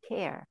highest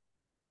care.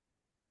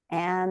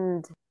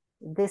 And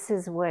this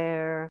is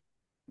where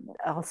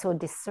also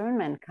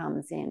discernment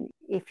comes in.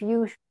 If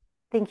you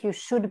think you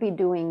should be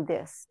doing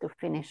this to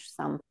finish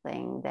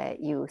something that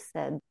you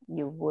said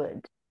you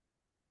would,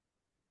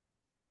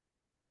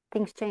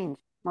 things change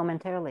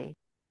momentarily.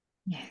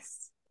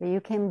 Yes.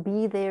 You can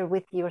be there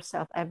with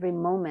yourself every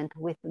moment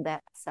with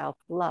that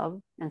self-love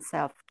and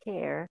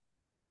self-care,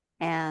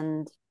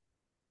 and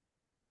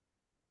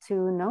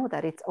to know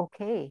that it's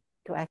okay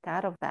to act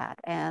out of that.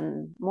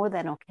 And more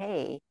than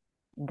okay,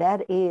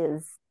 that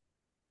is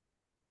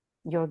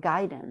your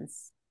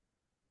guidance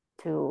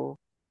to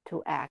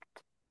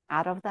act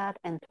out of that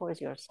and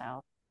towards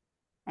yourself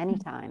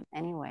anytime,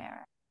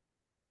 anywhere.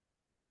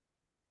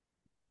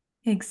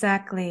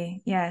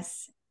 Exactly.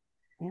 Yes.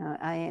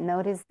 I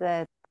noticed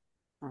that,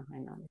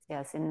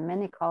 yes, in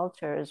many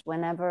cultures,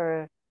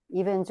 whenever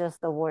even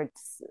just the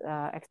words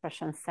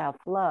expression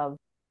self-love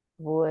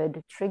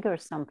would trigger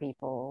some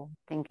people,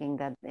 thinking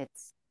that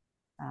it's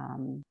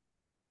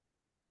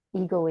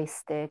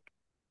egoistic,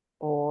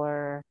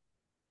 or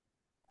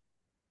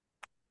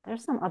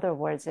there's some other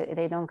words that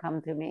they don't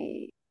come to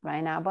me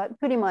right now, but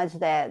pretty much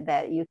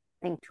that you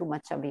think too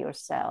much of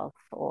yourself,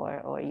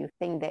 or you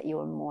think that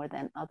you're more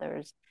than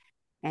others,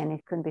 and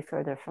it couldn't be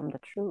further from the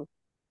truth.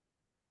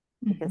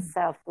 Because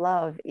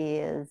self-love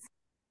is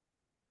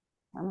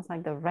almost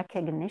like the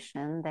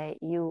recognition that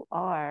you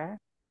are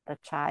the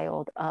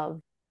child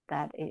of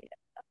the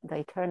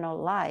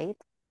eternal light,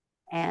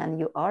 and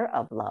you are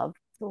of love.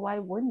 So why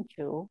wouldn't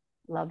you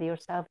love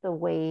yourself the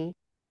way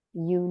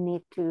you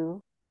need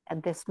to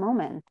at this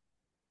moment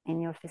in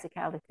your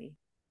physicality,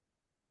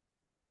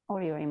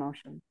 or your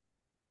emotions,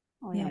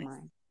 or your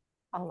mind,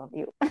 all of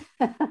you.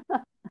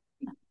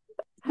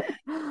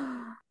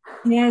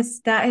 Yes,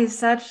 that is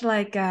such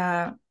like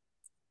a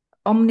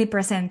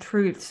omnipresent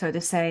truth, so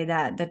to say,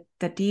 that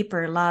the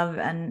deeper love,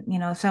 and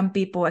some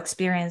people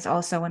experience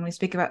also when we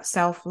speak about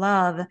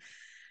self-love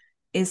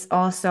is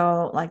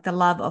also like the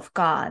love of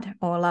God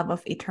or love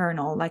of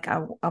eternal, like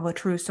our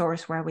true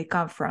source where we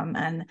come from.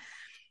 And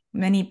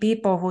many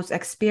people who's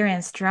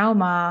experienced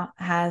trauma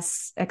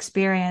has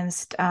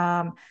experienced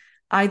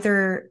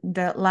either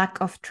the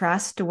lack of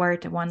trust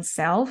toward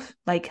oneself,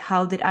 like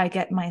how did I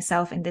get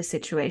myself in this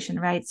situation,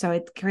 right? So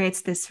it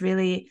creates this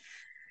really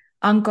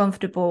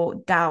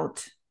uncomfortable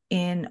doubt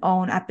in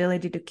own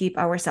ability to keep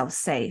ourselves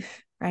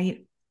safe,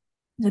 right?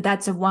 So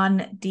that's a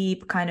one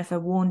deep kind of a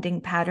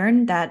wounding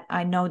pattern that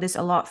I notice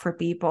a lot for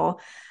people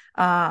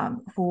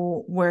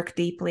who work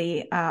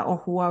deeply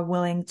or who are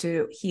willing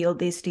to heal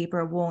these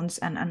deeper wounds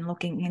and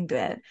looking into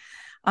it.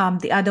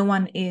 The other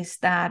one is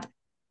that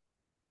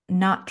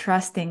not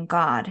trusting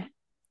God,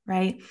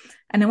 right?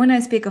 And when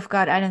I speak of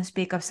God, I don't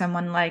speak of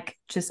someone like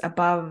just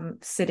above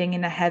sitting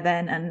in a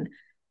heaven and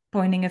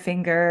pointing a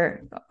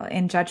finger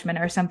in judgment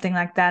or something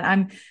like that.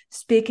 I'm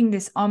speaking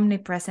this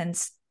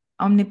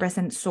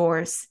omnipresent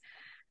source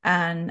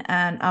and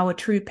our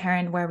true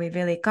parent, where we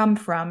really come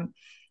from.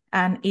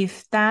 And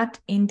if that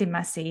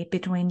intimacy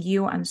between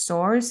you and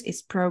source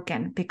is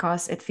broken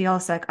because it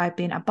feels like I've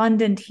been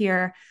abandoned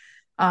here,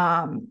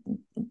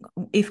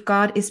 if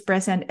God is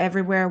present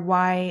everywhere,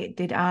 why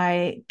did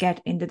I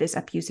get into this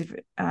abusive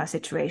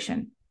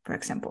situation, for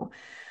example?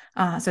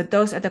 So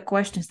those are the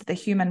questions that the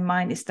human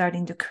mind is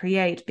starting to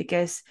create,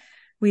 because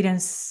we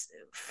don't,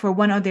 for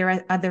one or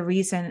the other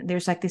reason,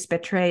 there's like this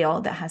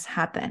betrayal that has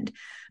happened.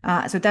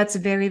 So that's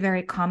very,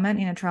 very common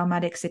in a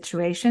traumatic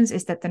situations,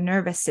 is that the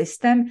nervous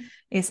system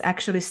is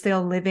actually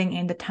still living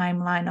in the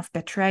timeline of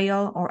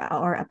betrayal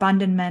or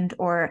abandonment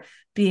or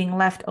being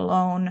left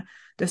alone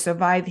to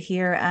survive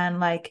here.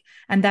 And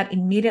that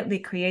immediately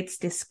creates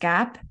this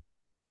gap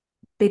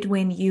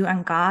between you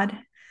and God.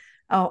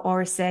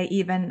 or say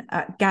even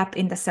a gap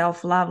in the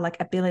self-love, like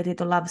ability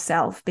to love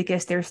self,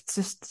 because there's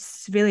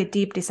just really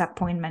deep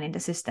disappointment in the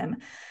system,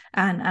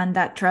 and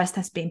that trust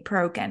has been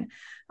broken.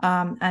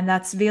 And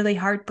that's really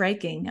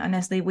heartbreaking.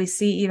 Honestly, we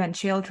see even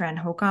children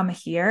who come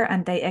here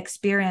and they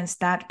experience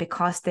that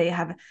because they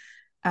have,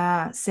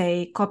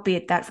 say,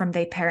 copied that from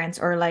their parents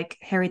or like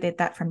inherited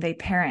that from their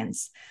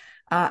parents.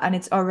 And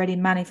it's already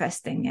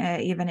manifesting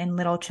even in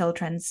little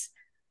children's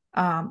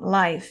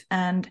life.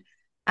 And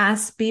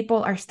as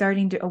people are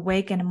starting to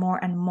awaken more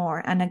and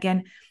more, and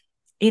again,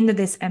 into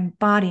this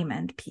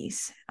embodiment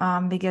piece,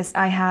 because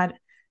I had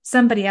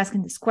somebody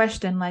asking this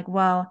question, like,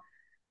 well,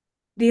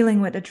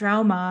 dealing with the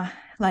trauma,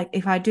 like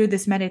if I do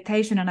this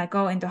meditation and I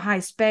go into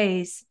high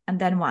space, and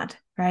then what,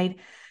 right?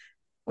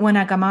 When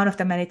I come out of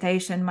the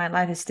meditation, my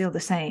life is still the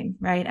same,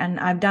 right?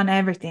 And I've done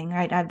everything,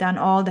 right? I've done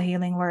all the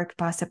healing work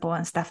possible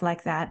and stuff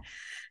like that.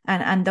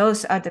 And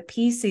those are the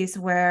pieces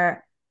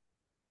where,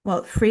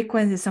 well,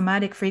 frequency,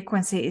 somatic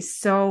frequency is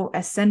so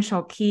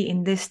essential, key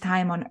in this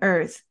time on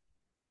earth,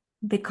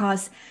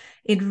 because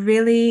it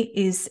really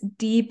is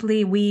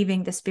deeply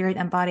weaving the spirit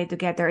and body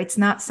together. It's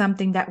not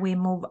something that we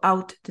move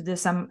out to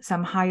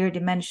some higher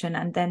dimension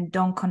and then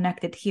don't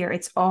connect it here.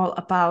 It's all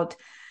about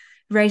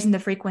raising the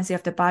frequency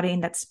of the body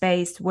in that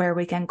space where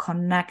we can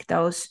connect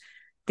those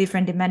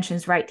different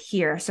dimensions right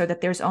here, so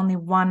that there's only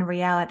one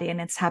reality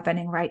and it's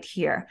happening right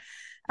here.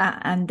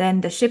 And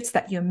then the shifts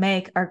that you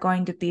make are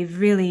going to be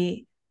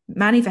really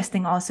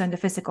manifesting also in the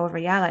physical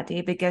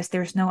reality, because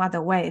there's no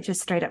other way. It's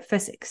just straight up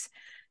physics.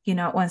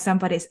 When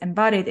somebody's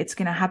embodied, it's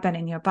going to happen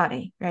in your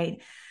body,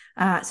 right?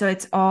 So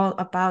it's all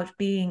about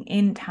being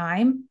in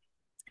time,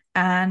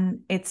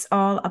 and it's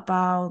all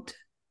about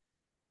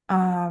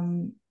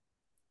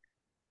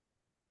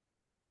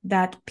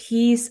that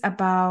piece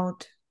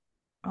about,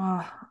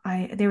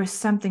 there was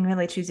something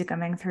really juicy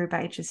coming through,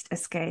 but it just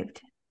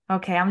escaped.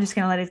 Okay, I'm just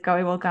going to let it go.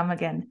 It will come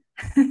again.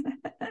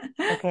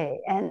 Okay.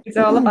 And it's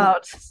all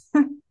about.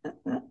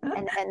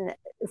 and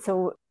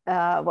so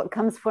what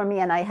comes for me,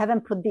 and I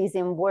haven't put these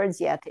in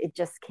words yet, it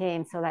just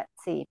came. So let's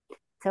see.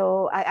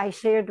 So I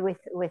shared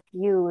with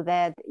you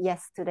that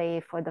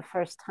yesterday, for the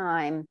first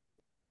time,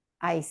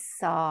 I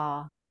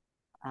saw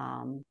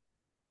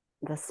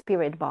the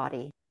spirit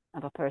body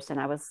of a person.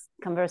 I was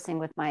conversing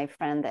with my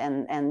friend,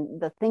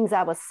 and the things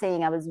I was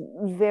saying, I was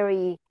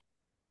very,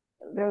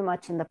 very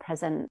much in the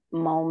present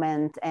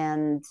moment,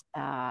 and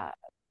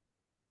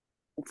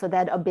so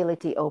that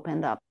ability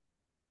opened up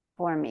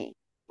for me.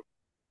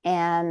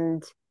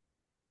 And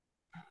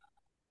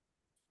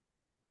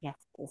yes,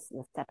 this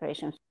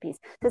separation piece.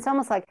 So it's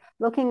almost like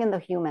looking in the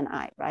human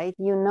eye, right?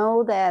 You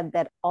know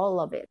that all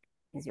of it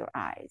is your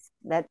eyes.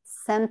 That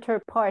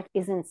center part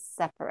isn't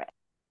separate.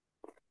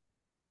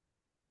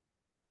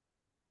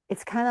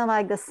 It's kind of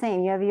like the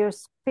same. You have your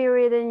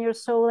spirit and your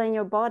soul and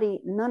your body.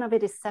 None of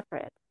it is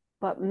separate.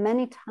 But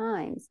many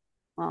times,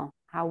 well,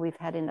 how we've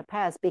had in the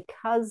past,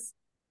 because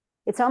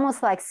it's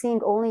almost like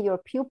seeing only your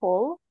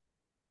pupil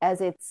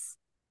as it's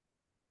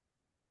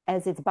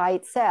by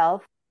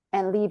itself,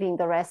 and leaving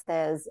the rest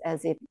as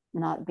it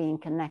not being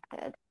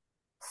connected.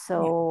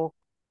 So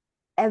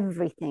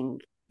everything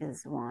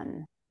is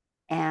one.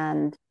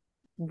 And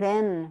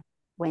then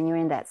when you're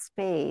in that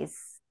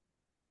space,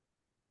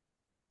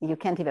 you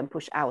can't even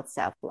push out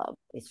self-love.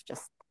 It's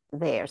just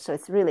there. So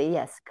it's really,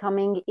 yes,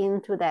 coming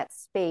into that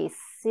space,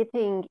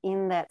 sitting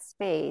in that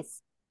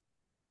space,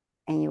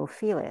 and you'll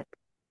feel it.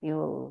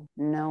 You'll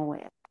know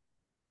it.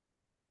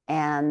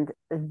 And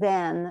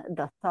then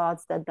the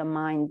thoughts that the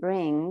mind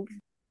brings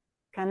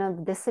kind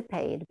of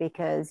dissipate,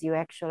 because you're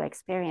actually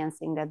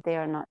experiencing that they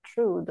are not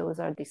true. Those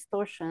are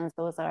distortions.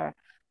 Those are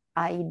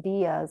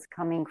ideas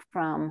coming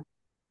from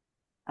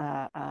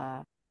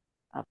a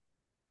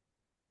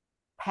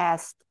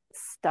past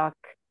stuck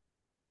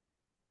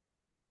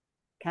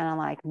kind of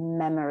like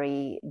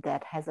memory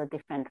that has a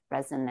different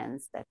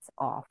resonance that's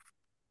off.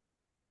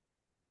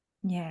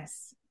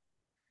 Yes,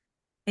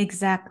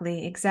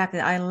 exactly.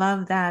 I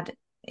love that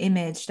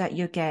image that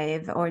you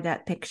gave, or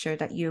that picture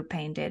that you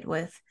painted,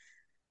 with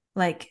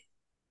like,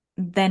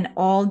 then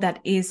all that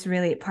is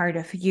really part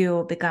of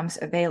you becomes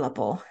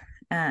available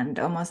and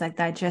almost like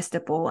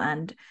digestible,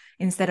 and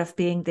instead of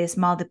being these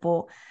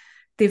multiple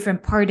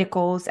different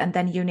particles, and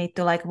then you need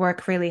to like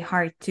work really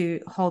hard to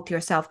hold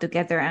yourself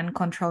together and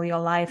control your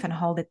life and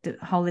hold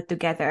it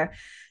together,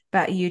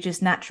 but you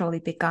just naturally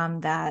become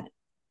that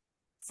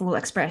full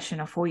expression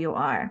of who you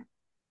are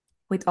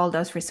with all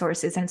those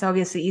resources. And it's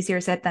obviously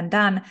easier said than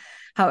done.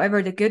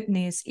 However, the good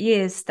news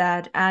is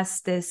that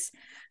as this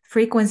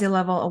frequency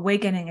level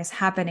awakening is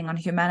happening on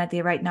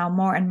humanity right now,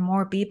 more and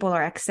more people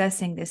are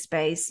accessing this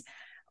space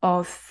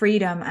of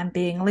freedom and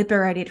being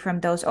liberated from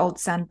those old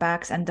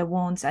sandbags and the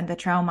wounds and the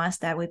traumas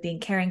that we've been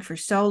carrying for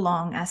so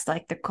long, as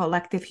like the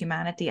collective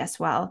humanity as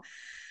well.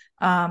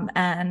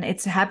 And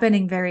it's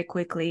happening very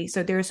quickly.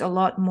 So there's a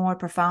lot more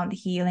profound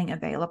healing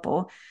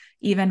available,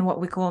 even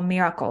what we call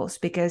miracles,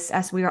 because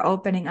as we are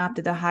opening up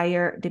to the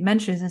higher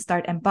dimensions and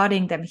start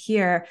embodying them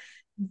here,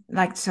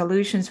 like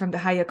solutions from the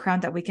higher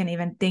ground that we can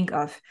even think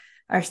of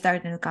are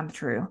starting to come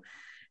true.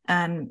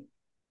 And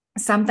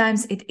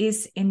sometimes it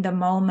is in the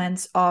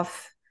moments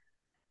of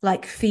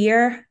like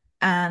fear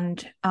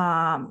and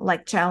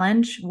like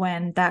challenge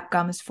when that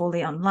comes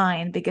fully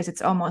online, because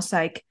it's almost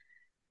like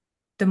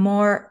the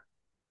more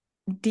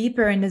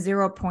deeper in the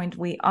 0 point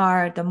we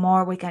are, the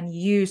more we can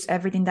use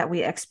everything that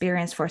we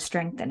experience for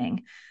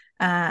strengthening,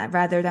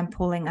 rather than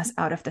pulling us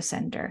out of the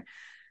center.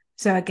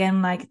 So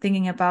again, like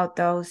thinking about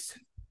those,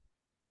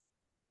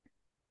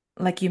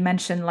 like you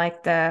mentioned,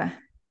 like the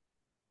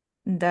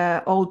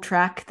old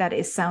track that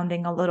is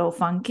sounding a little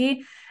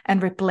funky,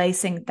 and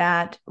replacing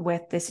that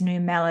with this new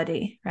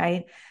melody,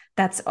 right?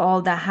 That's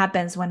all that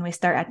happens when we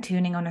start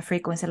attuning on a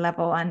frequency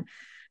level. And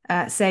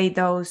say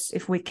those,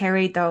 if we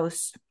carry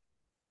those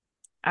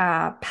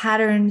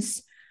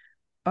patterns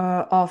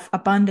of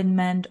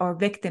abandonment or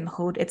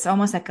victimhood, it's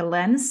almost like a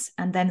lens,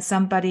 and then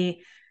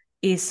somebody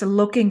is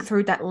looking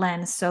through that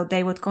lens, so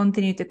they would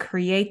continue to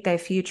create their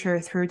future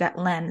through that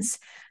lens,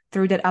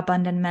 through that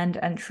abandonment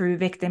and through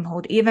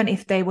victimhood, even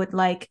if they would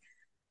like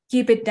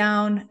keep it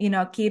down,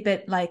 keep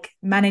it like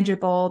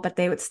manageable, but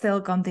they would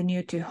still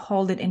continue to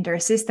hold it in their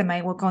system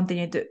and will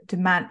continue to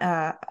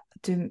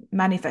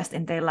manifest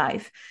in their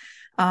life.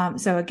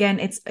 So again,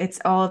 it's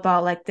all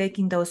about like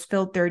taking those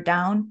filters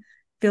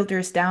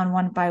down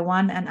one by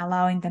one and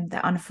allowing them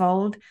to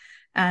unfold,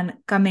 and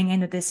coming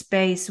into this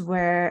space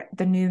where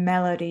the new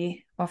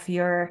melody of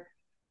your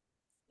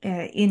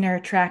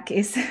inner track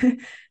is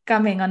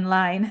coming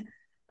online.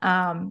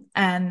 And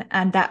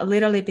that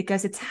literally,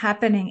 because it's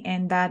happening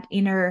in that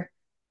inner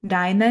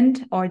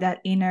diamond or that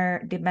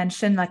inner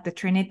dimension, like the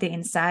Trinity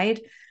inside,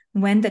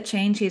 when the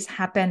changes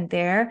happen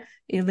there,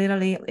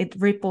 it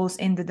ripples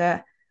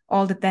into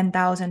all the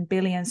 10,000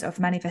 billions of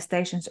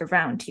manifestations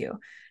around you.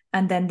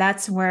 And then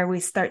that's where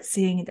we start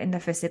seeing it in the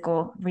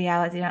physical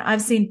reality. And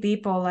I've seen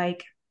people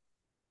like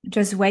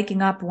just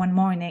waking up one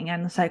morning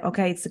and it's like,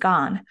 okay, it's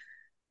gone.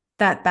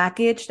 That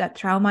baggage, that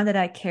trauma that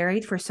I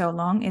carried for so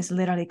long is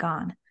literally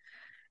gone.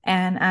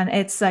 And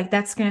it's like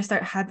that's going to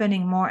start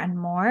happening more and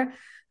more.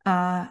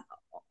 uh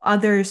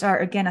Others are,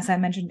 again, as I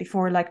mentioned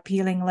before, like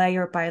peeling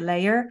layer by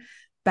layer,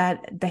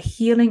 but the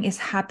healing is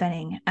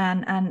happening.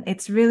 And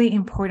it's really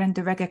important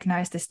to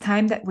recognize this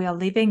time that we are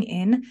living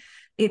in.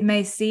 It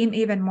may seem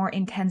even more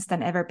intense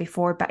than ever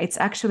before, but it's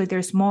actually,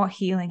 there's more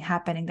healing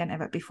happening than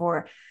ever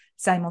before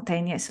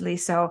simultaneously.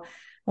 So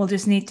we'll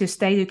just need to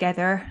stay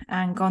together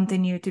and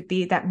continue to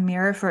be that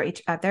mirror for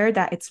each other,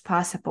 that it's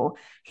possible.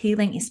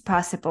 Healing is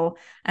possible.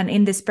 And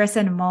in this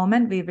present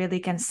moment, we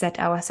really can set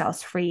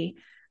ourselves free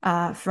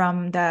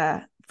from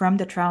the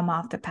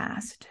trauma of the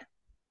past.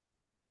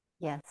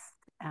 Yes.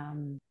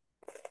 There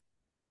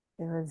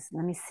was,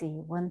 let me see,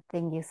 one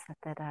thing you said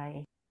that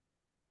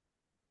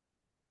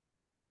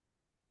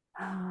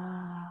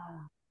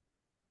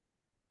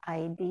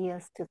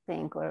ideas to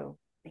think, or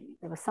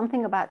there was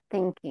something about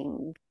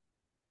thinking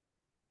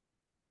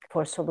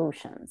for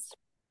solutions.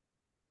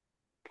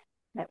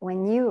 That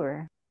when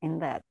you're in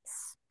that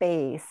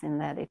space, in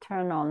that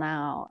eternal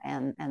now,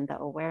 and the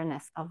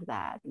awareness of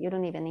that, you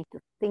don't even need to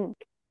think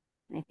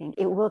anything.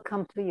 It will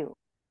come to you.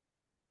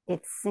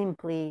 It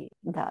simply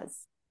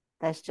does.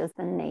 That's just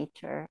the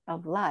nature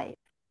of life.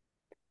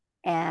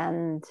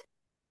 And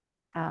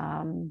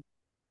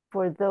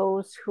for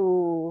those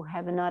who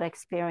have not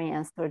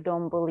experienced or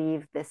don't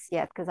believe this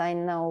yet, because I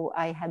know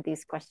I had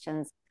these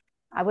questions.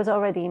 I was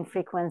already in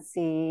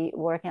frequency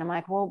work, and I'm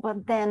like, well,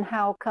 but then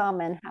how come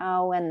and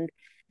how? And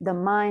the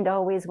mind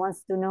always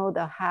wants to know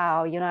the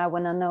how. I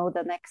want to know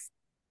the next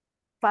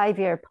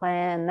 5-year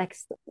plan,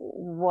 next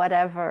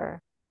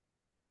whatever.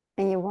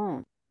 And you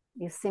won't.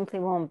 You simply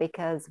won't,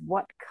 because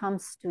what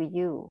comes to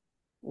you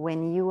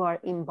when you are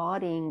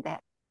embodying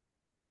that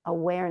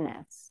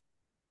awareness,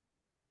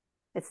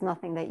 it's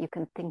nothing that you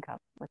can think of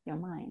with your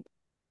mind.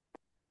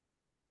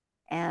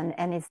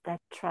 And it's that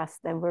trust.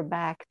 Then we're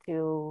back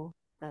to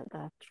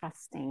the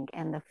trusting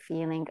and the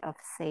feeling of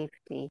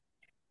safety.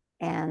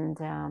 And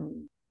there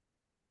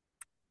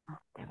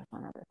was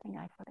one other thing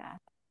I forgot.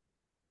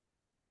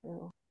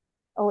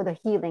 Oh, the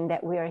healing,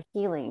 that we are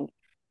healing.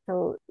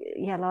 So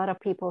yeah, a lot of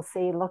people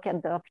say, look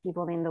at the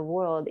people in the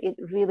world. It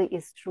really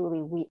is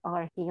truly, we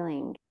are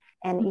healing.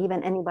 And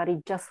even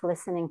anybody just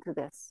listening to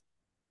this,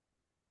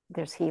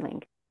 there's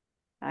healing.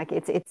 Like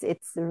it's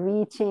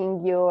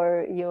reaching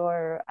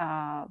your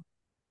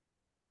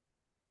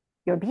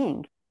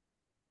being.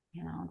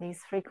 These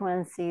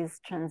frequencies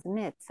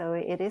transmit. So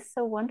it is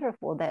so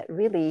wonderful that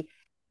really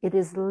it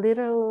is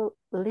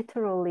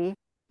literally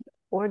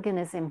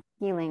organism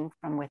healing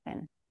from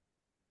within.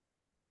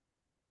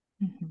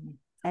 Mm-hmm.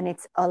 And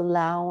it's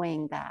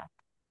allowing that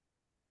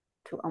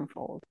to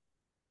unfold.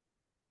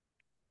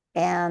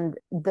 And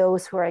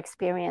those who are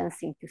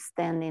experiencing to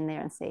stand in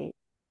there and say,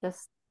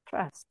 just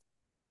trust.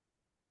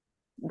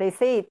 They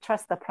say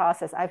trust the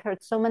process. I've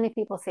heard so many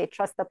people say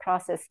trust the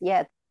process,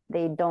 yet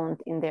they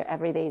don't in their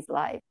everyday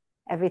life.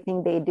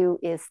 Everything they do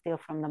is still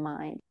from the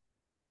mind.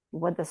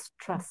 What does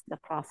trust the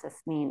process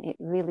mean? It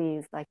really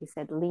is, like you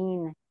said,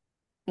 lean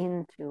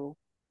into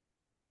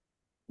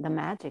the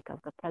magic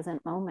of the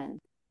present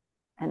moment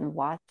and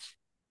watch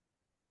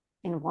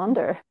in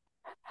wonder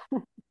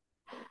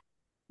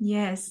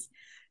Yes,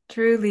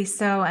 truly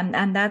so.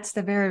 And that's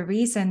the very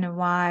reason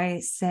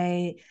why,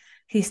 say,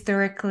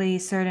 historically,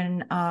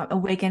 certain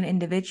awakened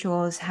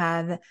individuals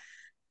have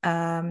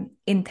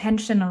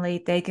intentionally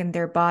taken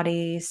their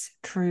bodies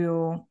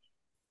through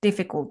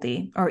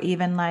difficulty, or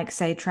even like,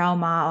 say,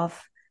 trauma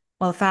of,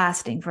 well,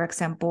 fasting, for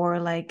example, or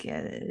like,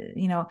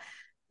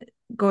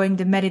 going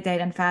to meditate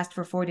and fast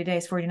for 40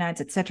 days, 40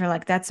 nights, etc.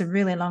 Like that's a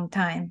really long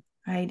time,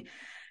 right?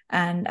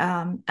 And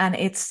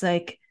it's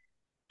like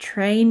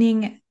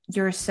training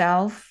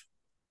yourself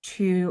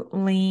to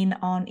lean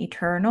on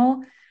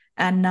eternal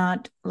and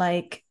not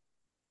like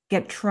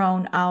get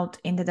thrown out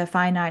into the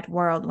finite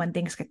world when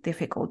things get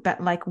difficult,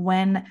 but like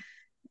when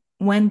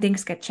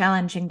things get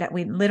challenging, that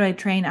we literally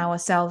train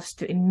ourselves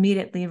to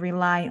immediately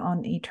rely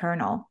on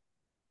eternal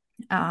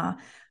uh,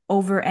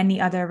 over any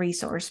other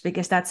resource,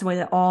 because that's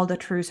where all the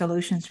true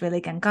solutions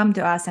really can come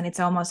to us. And it's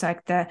almost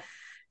like the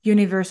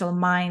universal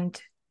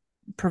mind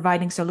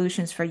providing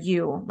solutions for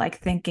you, like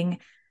thinking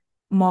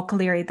more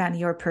clearly than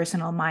your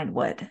personal mind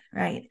would,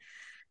 right?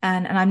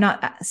 And I'm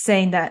not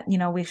saying that,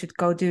 we should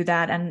go do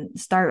that and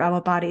starve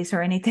our bodies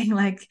or anything,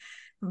 like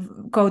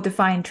go to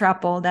find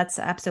trouble. That's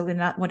absolutely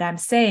not what I'm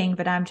saying,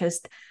 but I'm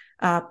just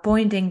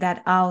pointing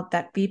that out,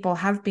 that people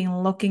have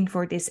been looking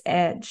for this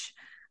edge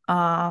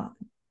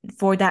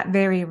for that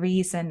very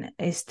reason,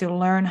 is to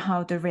learn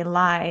how to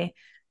rely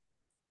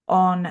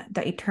on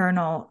the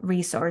eternal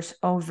resource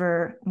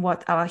over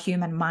what our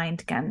human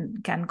mind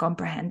can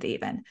comprehend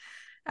even.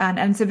 And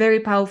it's a very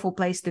powerful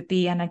place to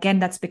be. And again,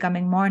 that's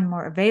becoming more and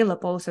more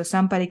available. So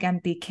somebody can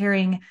be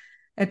carrying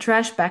a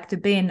trash bag to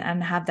bin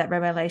and have that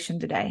revelation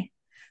today,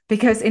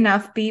 because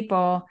enough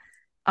people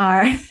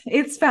are,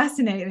 it's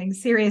fascinating.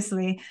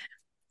 Seriously.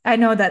 I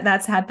know that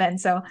that's happened.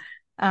 So,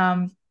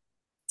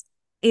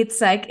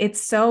 it's like,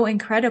 it's so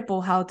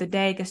incredible how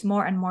today, because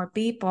more and more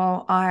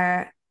people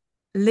are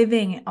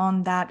living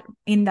on that,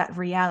 in that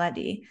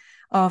reality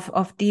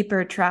of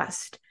deeper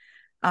trust,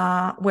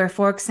 where,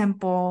 for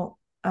example,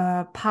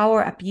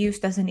 power abuse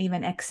doesn't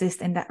even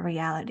exist in that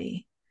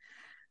reality.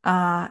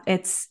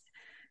 It's,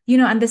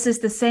 and this is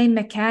the same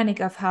mechanic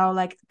of how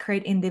like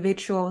great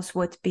individuals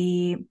would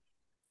be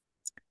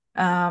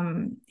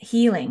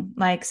healing,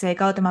 like say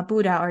Gautama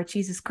Buddha or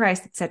Jesus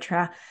Christ,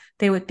 etc.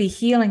 They would be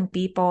healing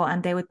people,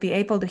 and they would be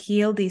able to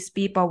heal these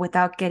people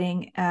without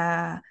getting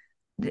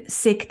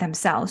sick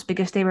themselves,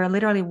 because they were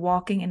literally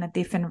walking in a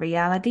different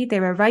reality. They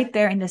were right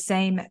there in the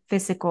same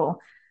physical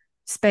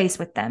space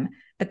with them,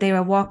 but they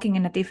were walking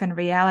in a different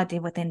reality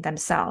within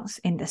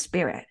themselves, in the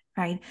spirit,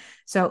 right?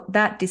 So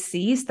that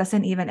disease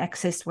doesn't even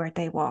exist where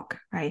they walk,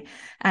 right?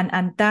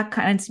 And that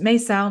kind of, may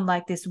sound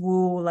like this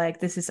woo,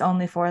 like this is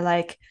only for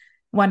like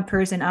one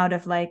person out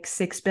of like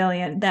 6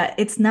 billion. That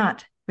it's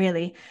not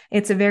really.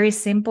 It's a very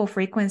simple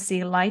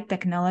frequency light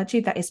technology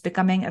that is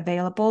becoming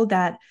available,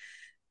 that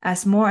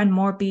as more and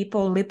more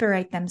people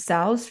liberate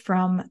themselves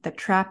from the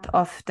trap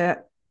of the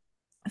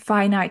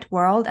finite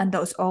world and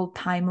those old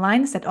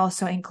timelines that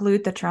also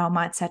include the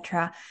trauma,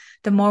 etc.,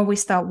 the more we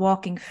start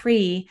walking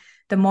free,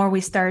 the more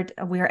we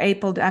are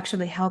able to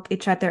actually help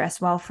each other as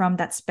well, from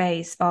that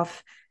space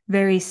of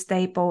very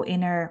stable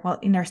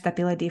inner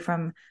stability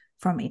from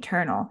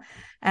eternal.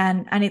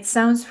 And it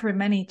sounds for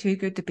many too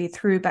good to be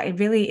true, but it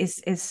really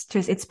is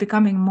just, it's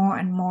becoming more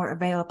and more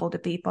available to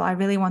people. I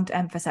really want to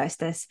emphasize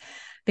this,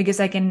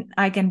 because I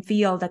can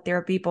feel that there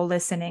are people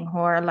listening who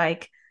are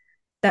like,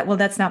 that, well,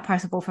 that's not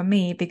possible for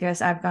me because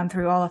I've gone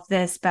through all of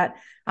this. But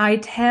I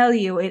tell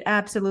you, it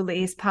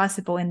absolutely is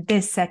possible in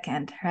this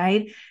second,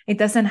 right? It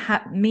doesn't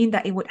mean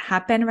that it would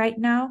happen right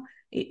now.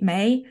 It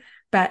may,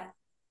 but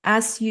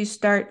as you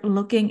start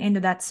looking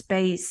into that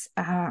space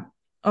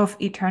of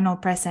eternal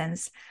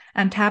presence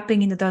and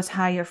tapping into those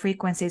higher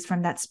frequencies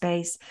from that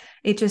space,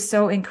 it's just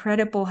so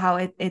incredible how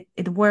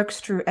it works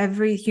through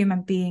every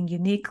human being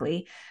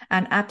uniquely.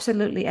 And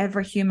absolutely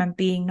every human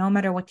being, no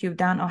matter what you've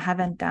done or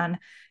haven't done,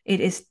 it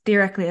is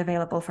directly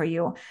available for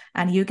you.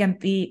 And you can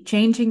be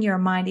changing your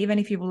mind, even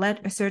if you've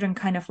led a certain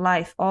kind of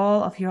life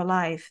all of your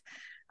life,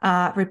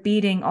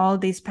 repeating all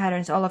these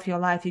patterns all of your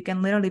life, you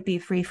can literally be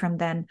free from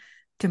them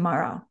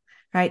tomorrow,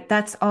 right?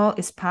 That's all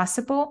is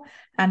possible.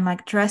 And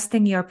like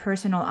trusting your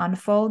personal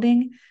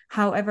unfolding,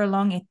 however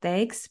long it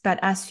takes. But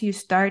as you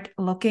start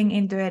looking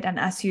into it, and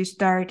as you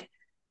start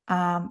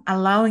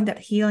allowing that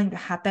healing to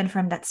happen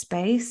from that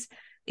space,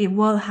 it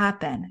will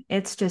happen.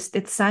 It's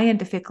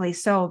scientifically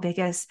so,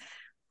 because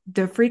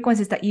the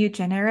frequencies that you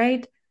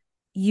generate,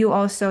 you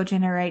also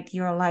generate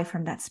your life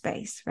from that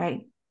space,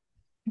 right?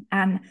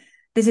 And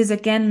this is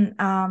again,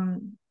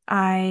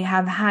 I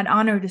have had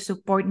honor to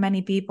support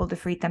many people to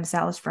free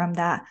themselves from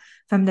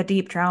the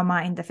deep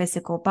trauma in the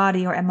physical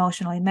body, or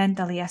emotionally,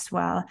 mentally as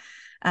well.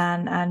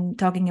 And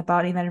talking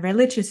about even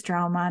religious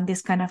trauma and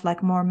this kind of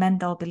like more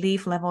mental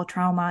belief level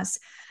traumas,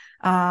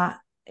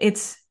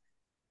 it's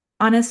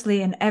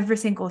honestly in every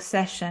single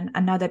session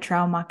another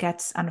trauma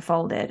gets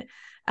unfolded,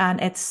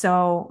 and it's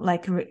so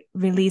like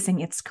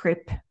releasing its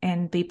grip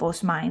in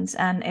people's minds.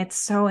 And it's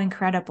so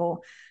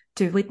incredible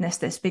to witness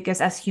this, because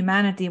as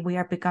humanity we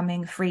are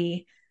becoming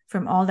free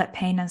from all that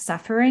pain and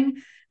suffering.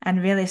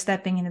 and really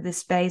stepping into this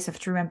space of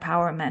true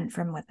empowerment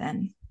from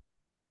within.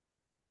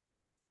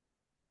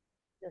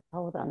 Just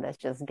hold on, that's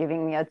just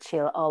giving me a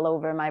chill all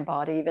over my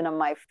body, even on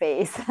my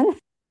face.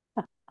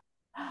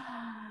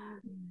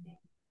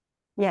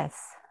 Yes,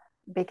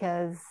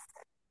 because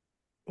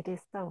it is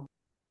so.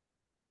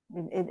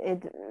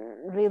 It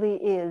really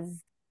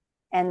is.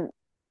 And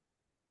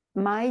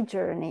my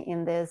journey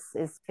in this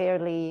is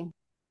fairly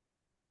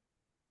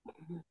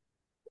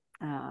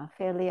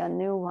a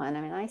new one.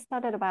 I mean, I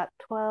started about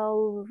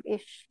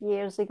 12-ish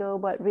years ago,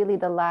 but really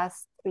the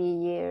last 3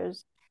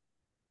 years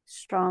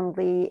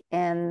strongly.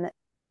 And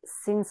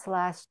since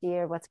last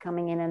year, what's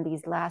coming in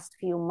these last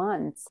few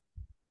months,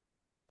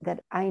 that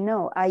I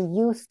know I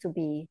used to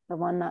be the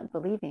one not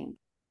believing.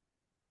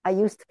 I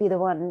used to be the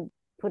one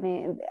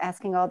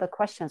asking all the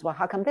questions. Well,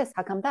 how come this?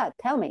 How come that?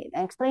 Tell me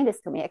and explain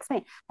this to me.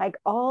 Explain, like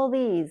all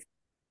these.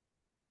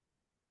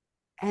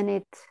 And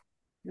it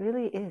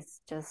really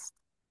is just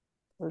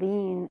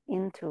lean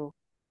into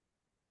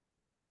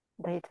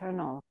the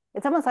eternal.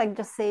 It's almost like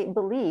just say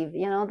believe,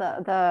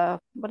 the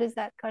what is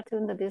that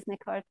cartoon, the Disney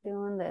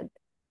cartoon, that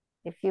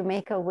if you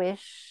make a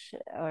wish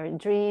or a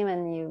dream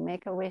and you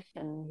make a wish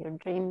and your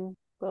dream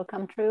will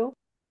come true.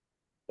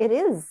 It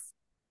is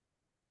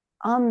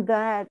on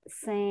that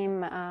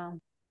same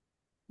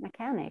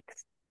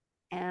mechanics.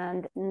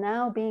 And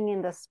now being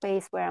in the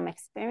space where I'm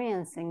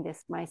experiencing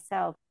this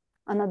myself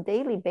on a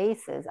daily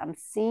basis, I'm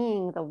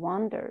seeing the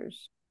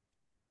wonders.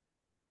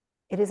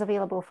 It is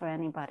available for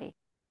anybody.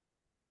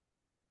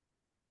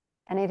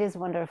 And it is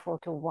wonderful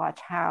to watch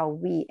how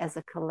we as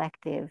a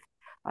collective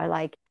are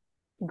like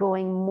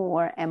going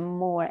more and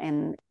more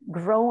and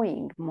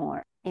growing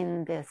more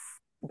in this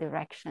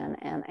direction,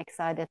 and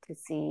excited to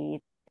see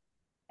it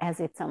as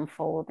it's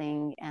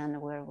unfolding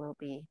and where we'll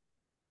be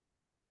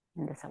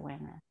in this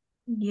awareness.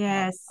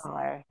 Yes.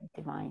 Our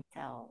divine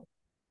self.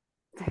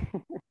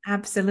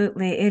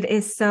 Absolutely. It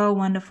is so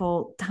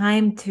wonderful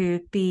time to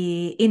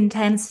be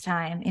intense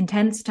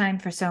time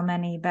for so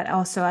many, but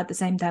also at the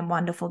same time,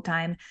 wonderful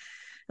time,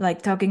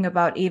 like talking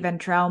about even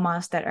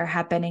traumas that are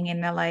happening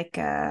in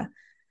a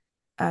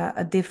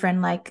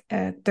different,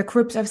 the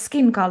groups of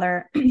skin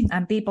color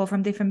and people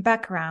from different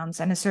backgrounds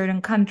and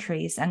certain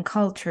countries and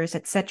cultures,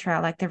 etc.,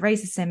 like the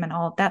racism and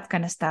all of that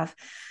kind of stuff.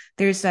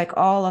 There's like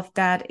all of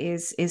that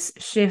is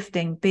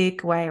shifting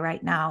big way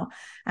right now.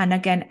 And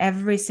again,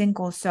 every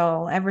single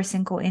soul, every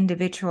single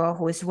individual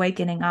who is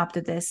waking up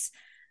to this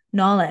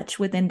knowledge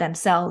within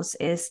themselves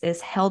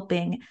is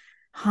helping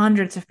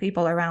hundreds of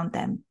people around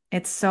them.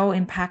 It's so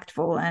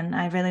impactful, and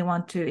I really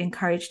want to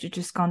encourage to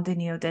just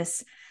continue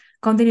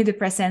to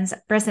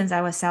presence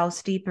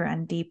ourselves deeper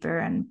and deeper.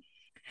 And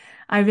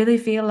I really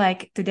feel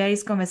like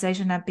today's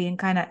conversation has been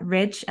kind of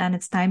rich, and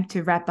it's time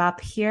to wrap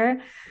up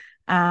here.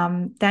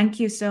 Thank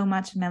you so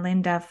much,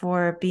 Melinda,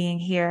 for being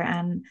here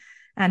and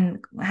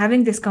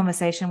having this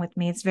conversation with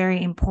me. It's a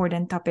very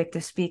important topic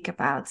to speak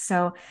about.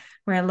 So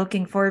we're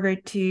looking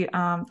forward to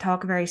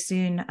talk very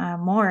soon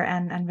more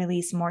and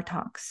release more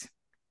talks.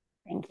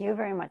 Thank you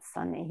very much,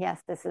 Sunny.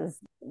 Yes, this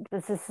is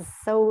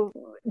so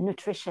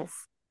nutritious.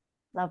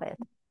 Love it.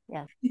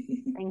 Yes.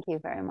 Thank you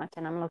very much.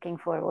 And I'm looking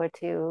forward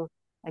to,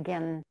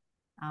 again,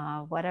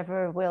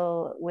 whatever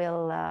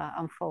will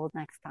unfold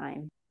next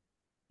time.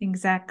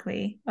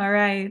 Exactly. All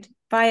right.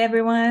 Bye,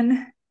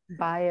 everyone.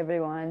 Bye,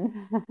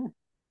 everyone.